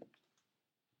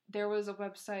was a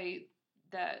website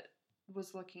that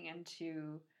was looking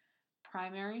into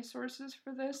primary sources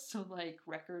for this, so like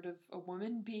record of a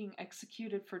woman being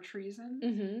executed for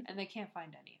treason, and they can't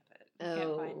find any of it. They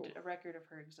can't find a record of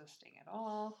her existing at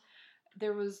all.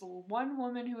 There was one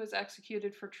woman who was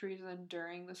executed for treason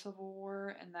during the Civil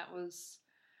War, and that was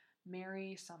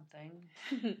Mary something,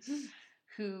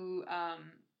 who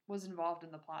was involved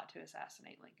in the plot to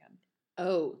assassinate Lincoln.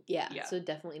 Oh, yeah. So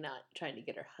definitely not trying to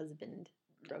get her husband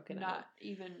broken out. Not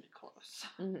even close.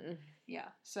 Yeah.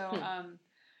 So,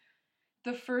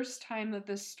 the first time that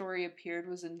this story appeared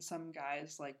was in some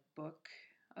guy's, like, book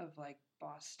of, like,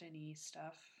 Boston-y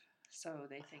stuff. So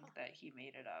they think that he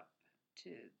made it up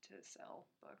to sell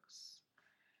books.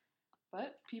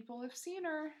 But people have seen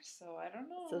her, so I don't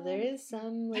know. So there is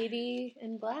some lady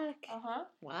in black.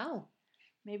 Wow.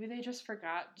 Maybe they just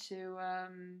forgot to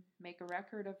make a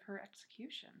record of her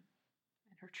execution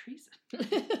and her treason.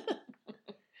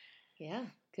 Yeah,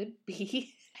 could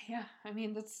be. Yeah, I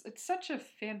mean, it's such a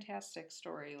fantastic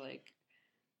story. Like,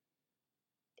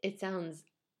 it sounds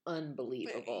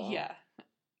unbelievable. Yeah,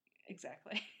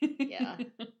 exactly. Yeah.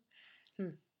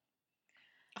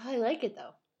 I like it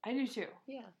though. I do too.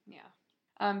 Yeah.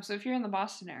 So if you're in the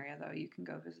Boston area, though, you can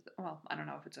go visit. Well, I don't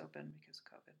know if it's open because of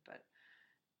COVID, but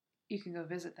you can go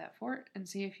visit that fort and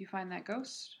see if you find that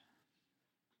ghost.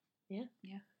 Yeah.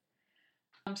 Yeah.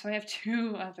 So I have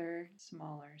two other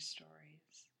smaller stories.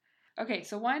 Okay,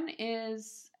 so one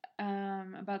is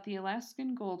about the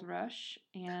Alaskan Gold Rush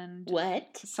and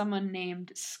what? Someone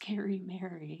named Scary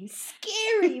Mary.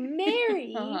 Scary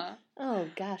Mary? Uh-huh. Oh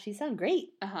gosh, you sound great.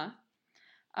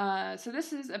 So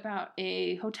this is about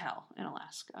a hotel in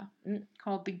Alaska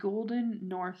called the Golden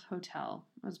North Hotel.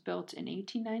 It was built in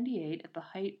 1898 at the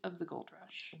height of the gold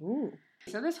rush. Ooh.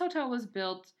 So this hotel was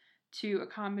built to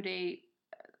accommodate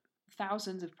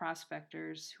thousands of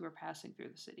prospectors who are passing through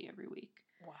the city every week.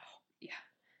 Wow. Yeah.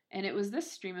 And it was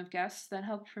this stream of guests that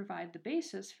helped provide the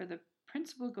basis for the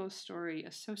principal ghost story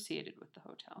associated with the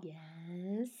hotel.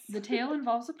 Yes. The tale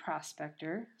involves a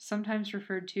prospector, sometimes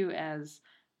referred to as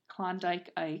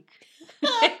Klondike Ike.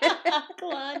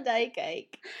 Klondike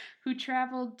Ike. Who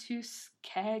traveled to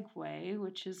Skagway,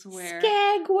 which is where...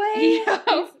 Skagway?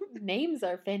 Yeah. These names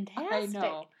are fantastic.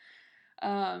 I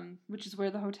know. Which is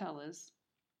where the hotel is.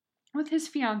 With his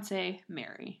fiancée,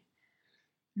 Mary.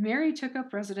 Mary took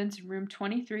up residence in room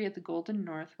 23 at the Golden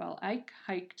North while Ike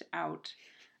hiked out.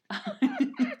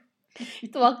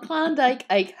 While Klondike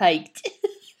Ike hiked.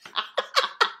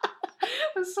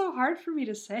 It was so hard for me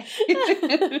to say.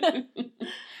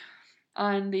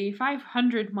 On the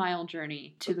 500-mile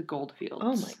journey to the goldfields.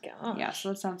 Oh my gosh. Yeah, so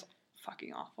that sounds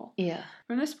fucking awful. Yeah.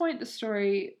 From this point, the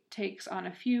story takes on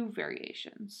a few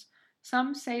variations.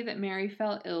 Some say that Mary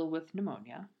fell ill with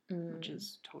pneumonia, which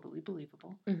is totally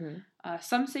believable. Mm-hmm.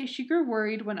 Some say she grew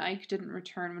worried when Ike didn't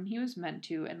return when he was meant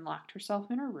to and locked herself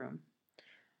in her room.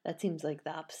 That seems like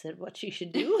the opposite of what she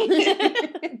should do.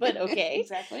 But okay.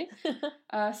 Exactly.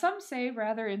 Some say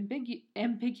rather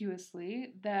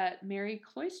ambiguously that Mary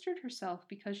cloistered herself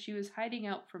because she was hiding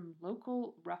out from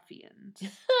local ruffians.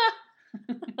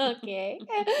 Okay.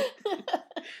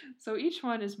 So each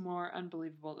one is more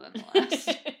unbelievable than the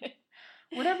last.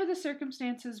 Whatever the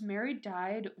circumstances, Mary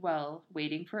died while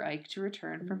waiting for Ike to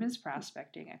return from his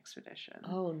prospecting expedition.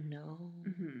 Oh no.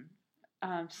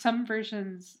 Mm-hmm. Some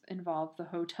versions involve the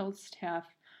hotel staff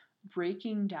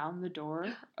breaking down the door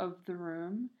of the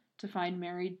room to find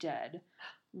Mary dead,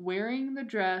 wearing the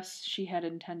dress she had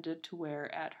intended to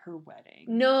wear at her wedding.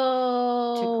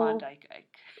 No. To Klondike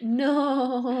Ike.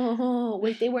 No.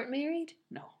 Wait, they weren't married?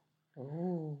 No.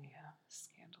 Oh. Yeah,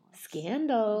 scandalous.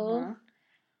 Scandal. Uh-huh.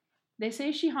 They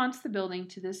say she haunts the building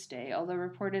to this day, although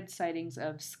reported sightings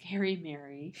of Scary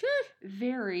Mary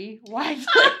vary widely.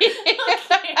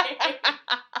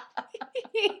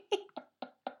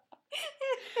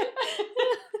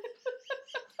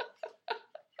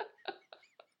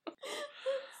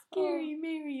 Scary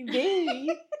Mary vary.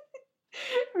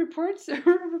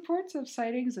 Reports of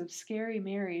sightings of Scary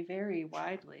Mary vary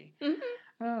widely.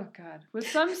 Oh, God. With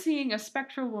some seeing a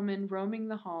spectral woman roaming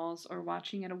the halls or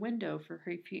watching at a window for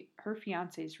her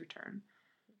fiancé's return.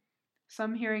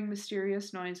 Some hearing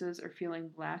mysterious noises or feeling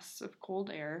blasts of cold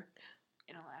air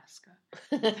in Alaska.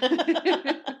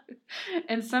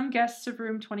 And some guests of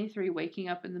room 23 waking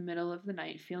up in the middle of the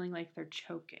night feeling like they're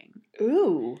choking.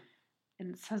 Ooh.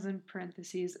 And it says in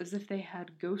parentheses, as if they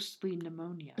had ghostly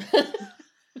pneumonia.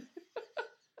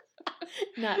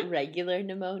 Not regular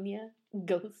pneumonia.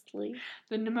 Ghostly.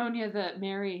 The pneumonia that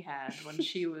Mary had when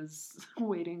she was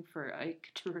waiting for Ike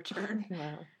to return.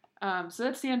 Wow. So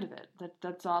that's the end of it.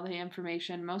 That's all the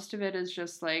information. Most of it is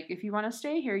just like, if you want to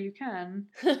stay here, you can.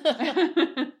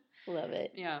 Love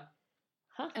it. Yeah.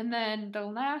 Huh. And then the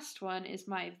last one is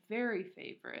my very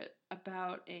favorite,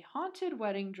 about a haunted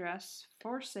wedding dress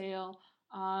for sale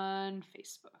on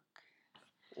Facebook.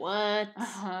 What?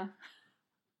 Uh-huh.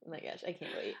 Oh my gosh, I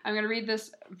can't wait. I'm going to read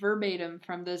this verbatim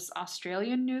from this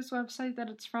Australian news website that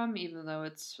it's from, even though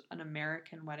it's an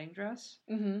American wedding dress.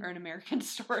 Or an American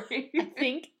story. I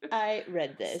think I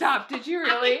read this. Stop, did you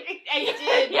really? I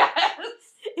did. Yes!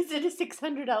 Is it a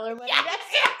 $600 wedding Yes!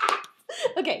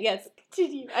 dress? Okay, yes.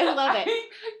 Continue. I love it. I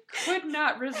could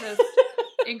not resist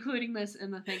including this in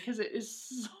the thing, because it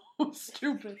is so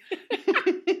stupid.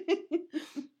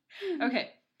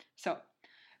 Okay, so...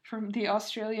 From the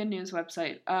Australian news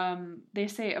website, they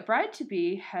say a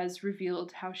bride-to-be has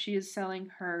revealed how she is selling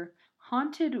her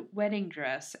haunted wedding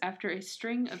dress after a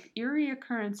string of eerie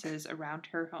occurrences around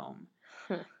her home.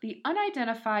 The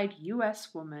unidentified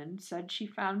U.S. woman said she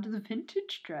found the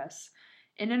vintage dress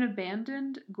in an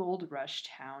abandoned gold rush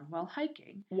town while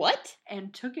hiking. What?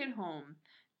 And took it home,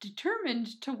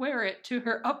 determined to wear it to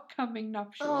her upcoming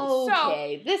nuptials.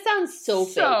 Okay, this sounds so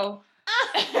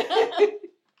fake.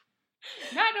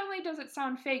 Not only does it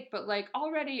sound fake, but, like,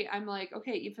 already I'm like,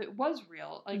 okay, if it was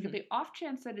real, like, the off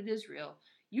chance that it is real,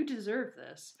 you deserve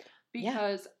this.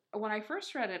 Because when I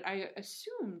first read it, I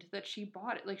assumed that she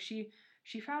bought it. Like, she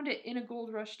found it in a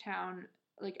gold rush town,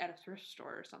 like at a thrift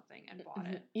store or something and bought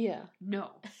it. Yeah.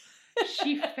 No.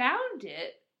 She found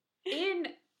it in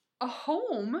a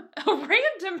home, a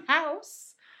random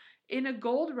house in a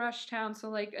gold rush town, so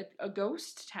like a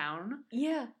ghost town.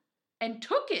 Yeah. And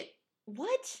took it.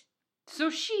 What? So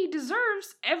she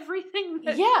deserves everything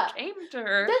that came to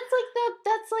her.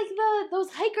 That's like those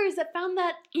hikers that found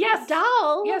that yes.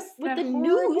 doll. Yes, with the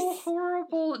horrible, noose.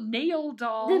 horrible nail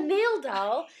doll. The nail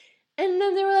doll. And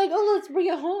then they were like, "Oh, let's bring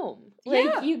it home.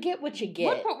 Like you get what you get.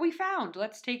 Look what we found.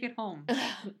 Let's take it home."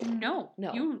 No.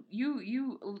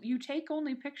 You take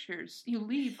only pictures. You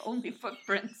leave only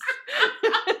footprints.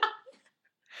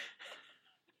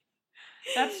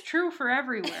 That's true for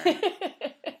everywhere.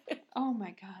 Oh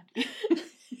my god.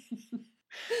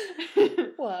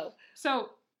 Wow. So,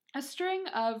 a string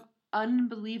of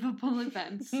unbelievable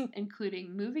events,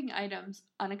 including moving items,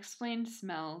 unexplained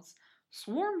smells,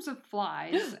 swarms of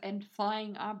flies, and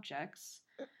flying objects,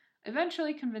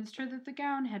 eventually convinced her that the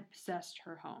gown had possessed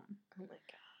her home. Oh my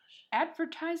gosh.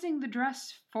 Advertising the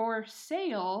dress for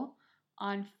sale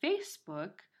on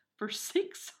Facebook for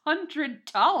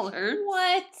 $600.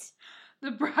 What?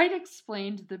 The bride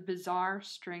explained the bizarre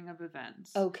string of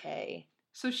events. Okay.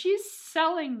 So she's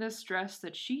selling this dress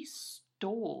that she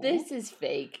stole. This is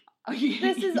fake.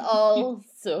 This is all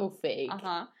so fake.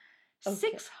 Uh-huh.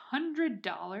 Okay.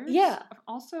 $600? Yeah.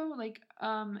 Also, like,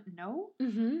 no?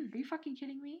 Mm-hmm. Are you fucking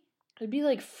kidding me? It'd be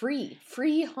like free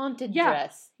haunted Yeah.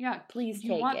 dress. Yeah. Please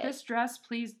take it. You want this dress?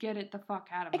 Please get it the fuck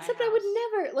out of my Except house. I would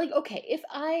never, like,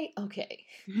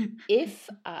 if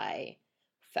I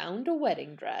found a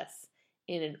wedding dress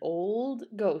in an old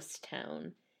ghost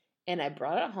town and I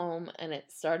brought it home and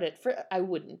it started, I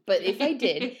wouldn't, but if I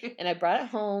did and I brought it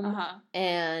home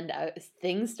and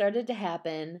things started to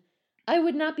happen, I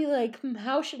would not be like,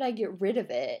 how should I get rid of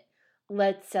it?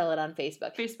 Let's sell it on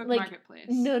Facebook. Facebook like, Marketplace.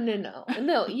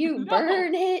 No, you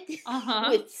burn it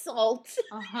with salt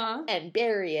and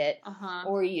bury it,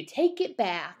 or you take it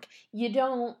back. You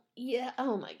don't,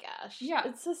 oh my gosh. Yeah.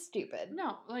 It's so stupid.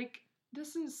 No, like,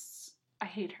 this is, I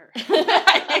hate her.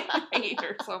 I hate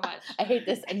her so much. I hate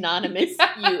this anonymous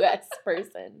U.S.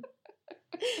 person.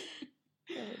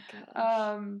 Oh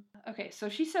gosh. Okay, so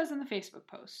she says in the Facebook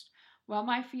post, while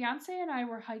my fiance and I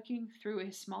were hiking through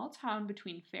a small town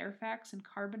between Fairfax and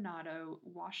Carbonado,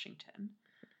 Washington,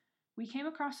 we came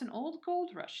across an old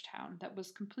gold rush town that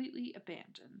was completely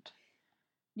abandoned.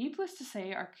 Needless to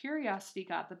say, our curiosity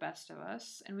got the best of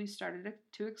us, and we started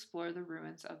to explore the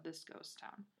ruins of this ghost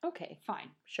town. Okay.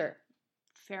 Fine. Sure.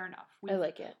 Fair enough. I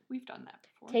like it. We've done that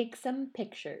before. Take some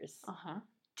pictures.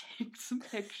 Take some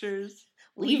pictures.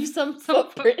 Leave some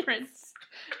footprints.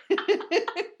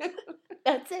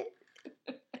 That's it.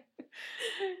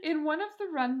 In one of the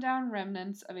rundown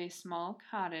remnants of a small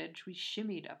cottage we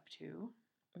shimmied up to,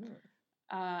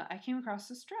 I came across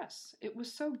this dress. It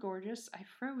was so gorgeous, I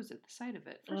froze at the sight of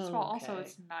it. First of all, also,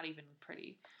 it's not even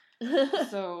pretty.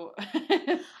 So,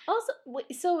 also,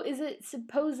 so is it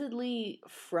supposedly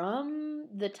from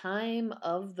the time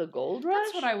of the gold rush?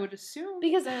 That's what I would assume.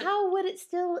 Because how would it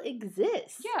still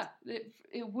exist? Yeah,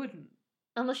 it wouldn't.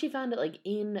 Unless she found it, like,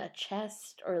 in a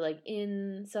chest or, like,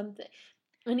 in something.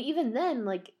 And even then,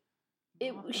 like,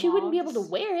 she wouldn't be able to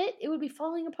wear it. It would be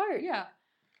falling apart. Yeah.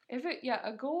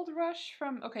 A gold rush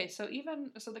from, so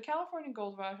the California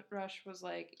gold rush was,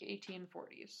 like,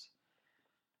 1840s.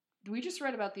 We just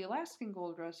read about the Alaskan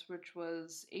gold rush, which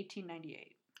was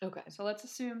 1898. Okay. So let's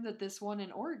assume that this one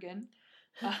in Oregon,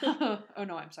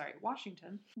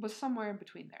 Washington, was somewhere in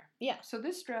between there. Yeah. So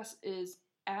this dress is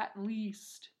at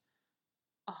least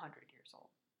 100 years old.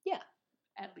 Yeah.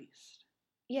 At least.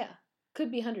 Yeah.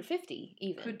 Could be 150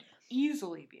 even. Could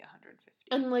easily be 150.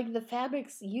 And like the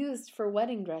fabrics used for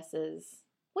wedding dresses.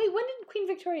 Wait, when did Queen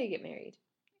Victoria get married?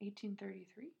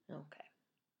 1833. Okay.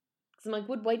 Because I'm like,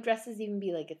 would white dresses even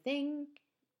be like a thing?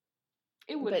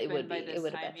 It would have been by this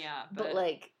time, yeah. But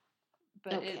like...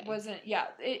 But okay. It wasn't... Yeah,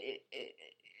 it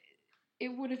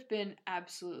would have been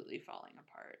absolutely falling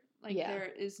apart. Like,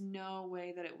 there is no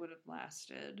way that it would have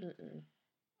lasted.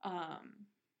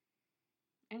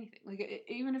 Anything. Like,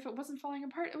 even if it wasn't falling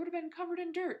apart, it would have been covered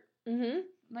in dirt. Mm-hmm.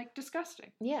 Like,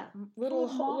 disgusting. Yeah. Little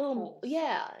holes.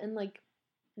 Yeah, and like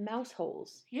mouse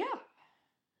holes. Yeah.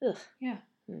 Ugh. Yeah.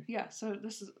 Yeah, so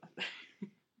this is... I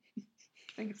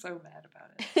think it's so bad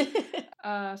about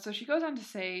it. So she goes on to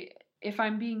say, if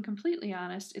I'm being completely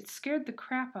honest, it scared the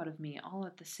crap out of me all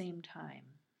at the same time.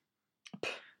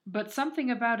 But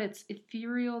something about its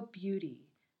ethereal beauty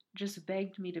just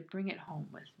begged me to bring it home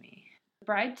with me. The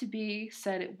bride-to-be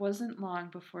said it wasn't long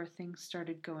before things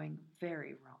started going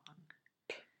very wrong.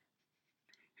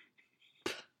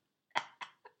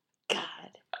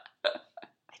 God.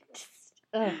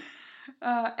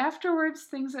 Afterwards,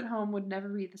 things at home would never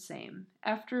be the same.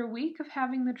 After a week of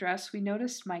having the dress, we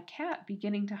noticed my cat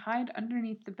beginning to hide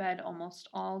underneath the bed almost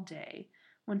all day,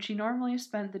 when she normally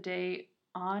spent the day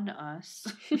on us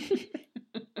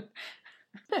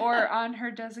or on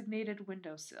her designated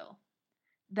windowsill.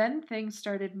 Then things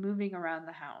started moving around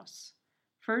the house.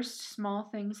 First, small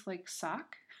things like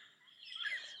sock.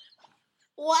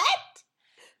 What?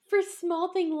 For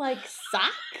small thing like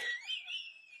sock?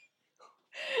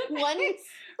 One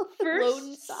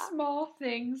lone sock? Small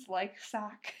things like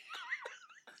sock.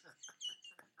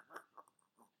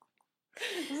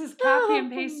 This is copy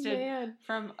and pasted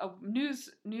from a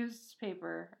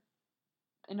newspaper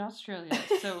in Australia.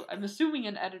 So I'm assuming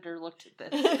an editor looked at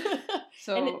this.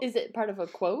 So and is it part of a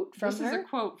quote from her? This is a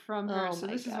quote from her. So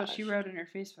this is what she wrote in her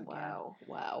Facebook ad.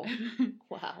 Wow.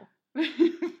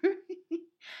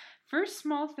 First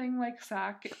small thing like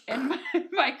sock, and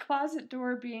my closet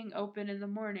door being open in the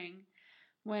morning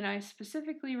when I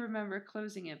specifically remember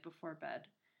closing it before bed.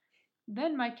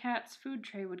 Then my cat's food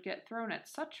tray would get thrown at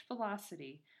such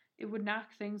velocity, it would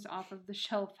knock things off of the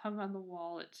shelf hung on the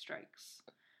wall it strikes.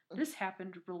 This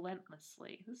happened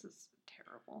relentlessly. This is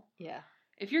terrible. Yeah.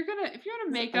 If you're gonna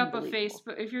make up a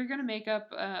Facebook, if you're gonna make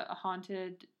up a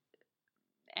haunted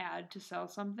ad to sell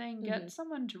something, get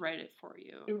someone to write it for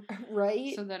you,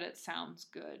 right? So that it sounds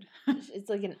good. It's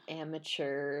like an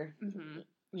amateur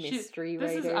mystery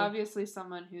writer. This is obviously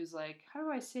someone who's like, how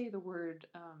do I say the word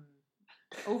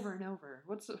over and over?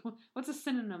 What's a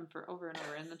synonym for over and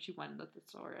over? And then she went to the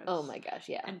thesaurus. Oh my gosh,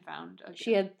 yeah. And found again.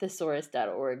 She had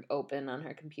thesaurus.org open on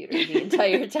her computer the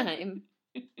entire time.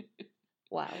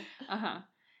 Wow.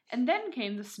 And then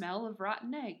came the smell of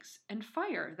rotten eggs and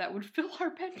fire that would fill our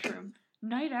bedroom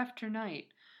night after night.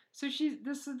 So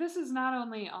this is not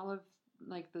only all of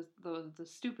like the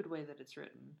stupid way that it's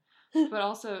written, but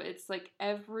also it's like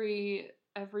every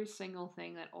single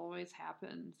thing that always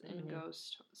happens in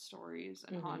ghost stories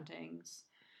and hauntings,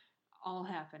 all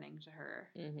happening to her.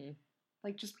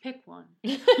 Like, just pick one.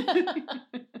 It's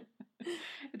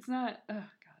not. Oh God.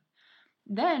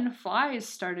 Then flies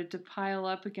started to pile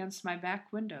up against my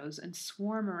back windows and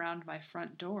swarm around my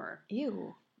front door.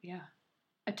 Ew. Yeah.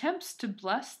 Attempts to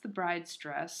bless the bride's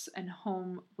dress and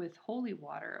home with holy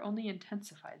water only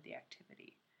intensified the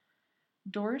activity.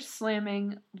 Doors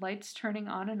slamming, lights turning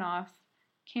on and off,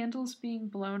 candles being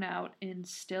blown out in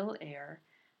still air,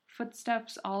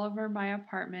 footsteps all over my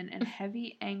apartment, and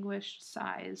heavy, anguished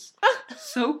sighs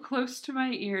so close to my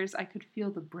ears I could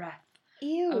feel the breath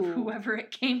of whoever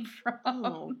it came from.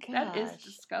 Oh, that is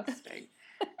disgusting.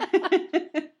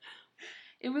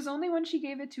 It was only when she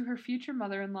gave it to her future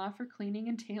mother-in-law for cleaning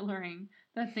and tailoring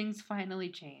that things finally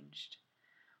changed.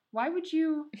 Why would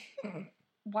you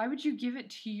give it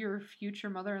to your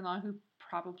future mother-in-law who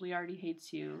probably already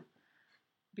hates you?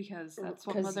 Because that's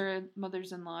what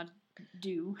mothers-in-law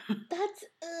do. That's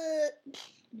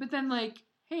But then, like,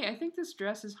 hey, I think this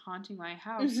dress is haunting my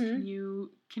house. Can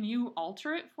you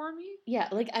alter it for me? Yeah,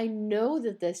 like, I know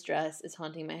that this dress is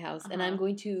haunting my house, and I'm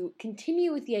going to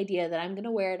continue with the idea that I'm going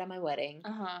to wear it on my wedding.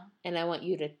 And I want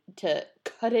you to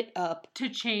cut it up. To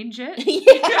change it?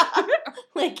 Yeah.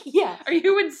 Like, yeah. Are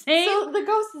you insane? So the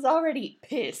ghost is already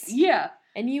pissed. Yeah.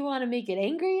 And you want to make it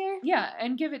angrier? Yeah,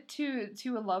 and give it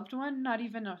to a loved one, not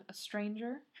even a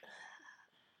stranger.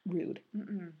 Rude.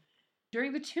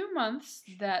 During the 2 months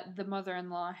that the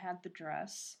mother-in-law had the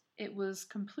dress, it was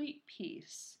complete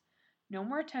peace. No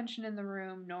more tension in the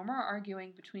room, no more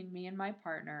arguing between me and my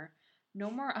partner, no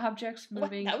more objects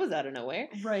moving. What? That was out of nowhere.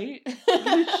 Right?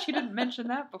 She didn't mention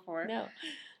that before. No.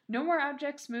 No more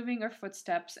objects moving or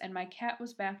footsteps, and my cat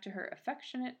was back to her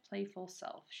affectionate, playful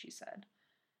self, she said.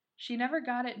 She never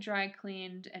got it dry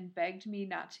cleaned and begged me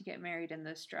not to get married in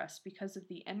this dress because of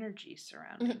the energy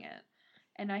surrounding it.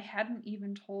 And I hadn't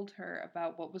even told her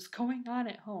about what was going on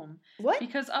at home. What?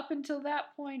 Because up until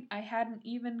that point, I hadn't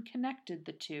even connected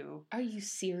the two. Are you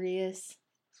serious?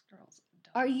 This girl's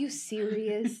dumb. Are you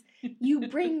serious? You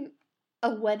bring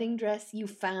a wedding dress you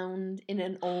found in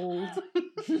an old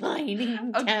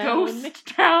mining town. A ghost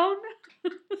town?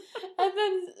 And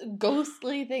then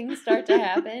ghostly things start to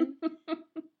happen.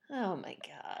 Oh my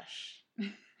gosh.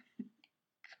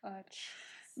 God.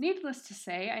 Needless to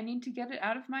say, I need to get it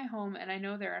out of my home, and I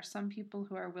know there are some people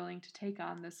who are willing to take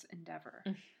on this endeavor.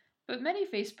 But many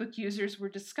Facebook users were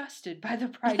disgusted by the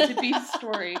bride-to-be's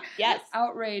story. Yes.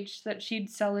 Outraged that she'd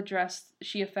sell a dress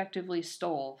she effectively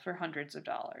stole for hundreds of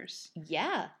dollars.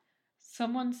 Yeah.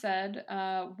 Someone said,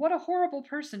 what a horrible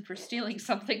person for stealing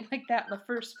something like that in the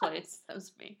first place. That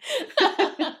was me.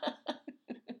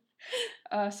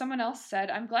 Someone else said,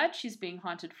 I'm glad she's being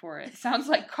haunted for it. Sounds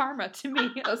like karma to me.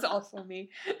 It was also me.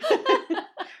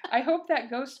 I hope that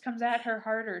ghost comes at her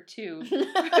harder, too.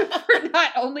 For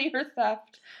not only her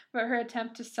theft, but her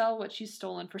attempt to sell what she's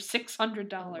stolen for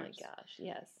 $600. Oh my gosh,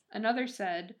 yes. Another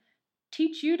said,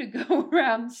 teach you to go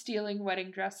around stealing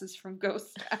wedding dresses from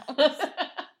ghost towns.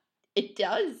 It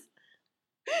does.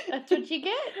 That's what you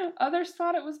get. Others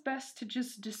thought it was best to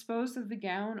just dispose of the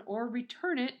gown or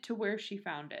return it to where she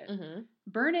found it. Mm-hmm.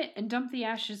 Burn it and dump the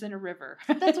ashes in a river.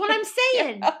 That's what I'm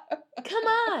saying. Come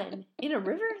on. In a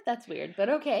river? That's weird, but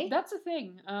okay. That's a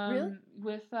thing. Really?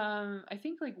 With, I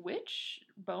think, like, witch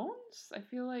bones? I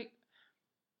feel like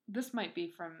this might be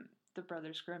from the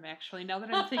Brothers Grimm, actually. Now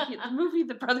that I'm thinking, the movie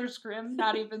The Brothers Grimm,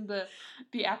 not even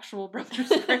the actual Brothers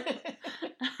Grimm.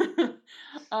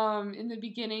 In the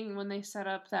beginning, when they set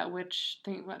up that witch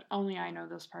thing, but only I know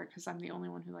this part because I'm the only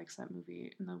one who likes that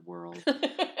movie in the world.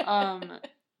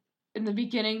 In the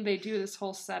beginning, they do this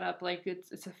whole setup like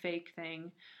it's a fake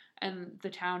thing, and the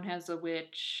town has a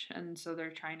witch, and so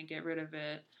they're trying to get rid of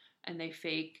it, and they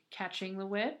fake catching the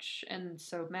witch, and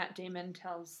so Matt Damon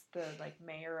tells the like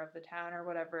mayor of the town or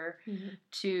whatever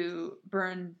to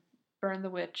burn the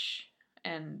witch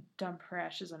and dump her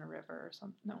ashes in a river or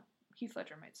something. No. Heath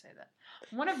Ledger might say that.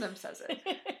 One of them says it.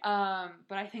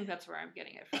 But I think that's where I'm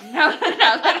getting it from now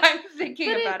that I'm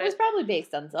thinking about it. It was probably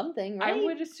based on something, right? I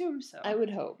would assume so. I would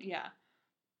hope. Yeah.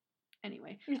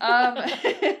 Anyway.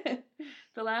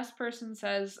 The last person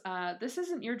says, this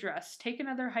isn't your dress. Take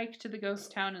another hike to the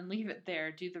ghost town and leave it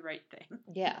there. Do the right thing.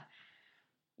 Yeah.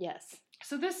 Yes.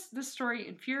 So this story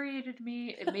infuriated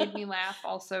me. It made me laugh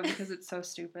also because it's so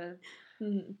stupid.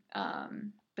 Mm-hmm.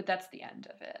 But that's the end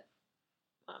of it.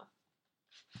 Wow.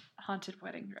 Haunted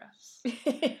wedding dress.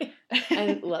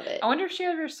 I love it. I wonder if she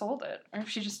ever sold it, or if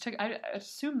she just took. I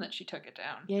assume that she took it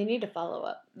down. Yeah, I need to follow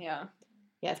up. Yeah.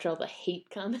 Yeah, after all the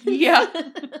hate comments. Yeah.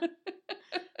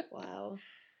 Wow.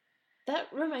 That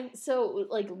reminds. So,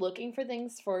 like, looking for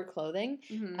things for clothing.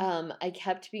 Mm-hmm. I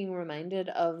kept being reminded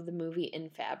of the movie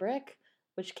In Fabric,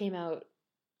 which came out,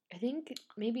 I think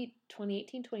maybe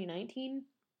 2018, 2019.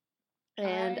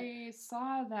 And I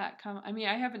saw that come. I mean,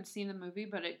 I haven't seen the movie,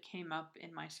 but it came up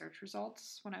in my search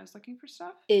results when I was looking for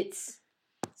stuff. It's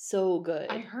so good.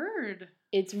 I heard.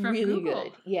 It's from really Google.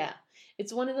 good. Yeah.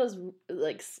 It's one of those,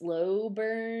 like, slow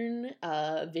burn,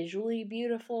 visually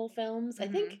beautiful films. I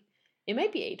think it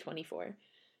might be A24.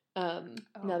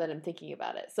 Now that I'm thinking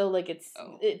about it. So, like, it's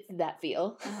that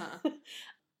feel.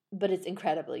 But it's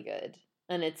incredibly good.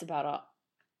 And it's about a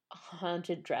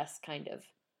haunted dress, kind of.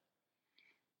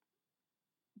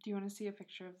 Do you want to see a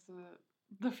picture of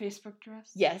the Facebook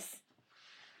dress? Yes.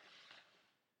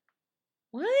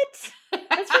 What?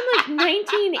 That's from like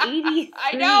 1983.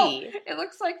 I know. It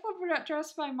looks like the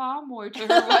dress my mom wore to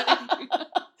her wedding.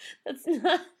 That's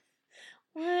not.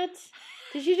 What?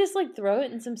 Did she just like throw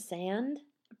it in some sand?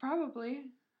 Probably.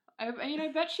 I mean,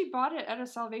 I bet she bought it at a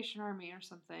Salvation Army or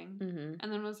something,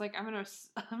 and then was like, "I'm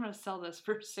gonna sell this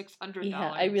for $600."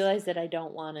 Yeah, I realized that I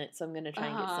don't want it, so I'm gonna try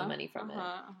and get some money from it.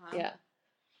 Yeah.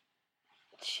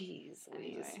 Jeez,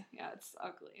 anyway, yeah, it's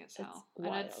ugly as hell, and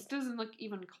it doesn't look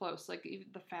even close. Like even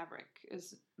the fabric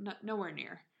is nowhere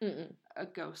near a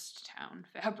ghost town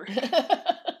fabric.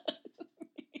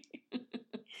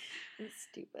 It's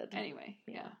stupid. Anyway,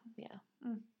 yeah.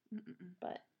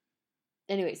 But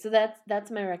anyway, so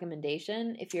that's my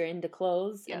recommendation. If you're into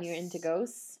clothes and you're into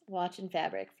ghosts, watch In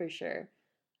Fabric for sure.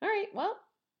 All right, well,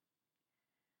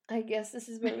 I guess this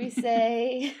is where we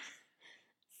say.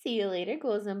 See you later,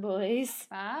 ghouls and boys.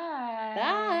 Bye.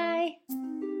 Bye.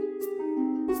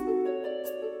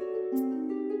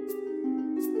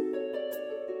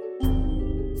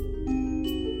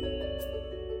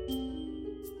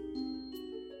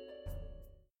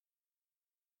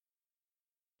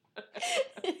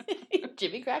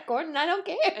 Jimmy Crack Gordon, I don't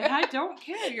care. And I don't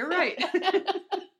care. You're right.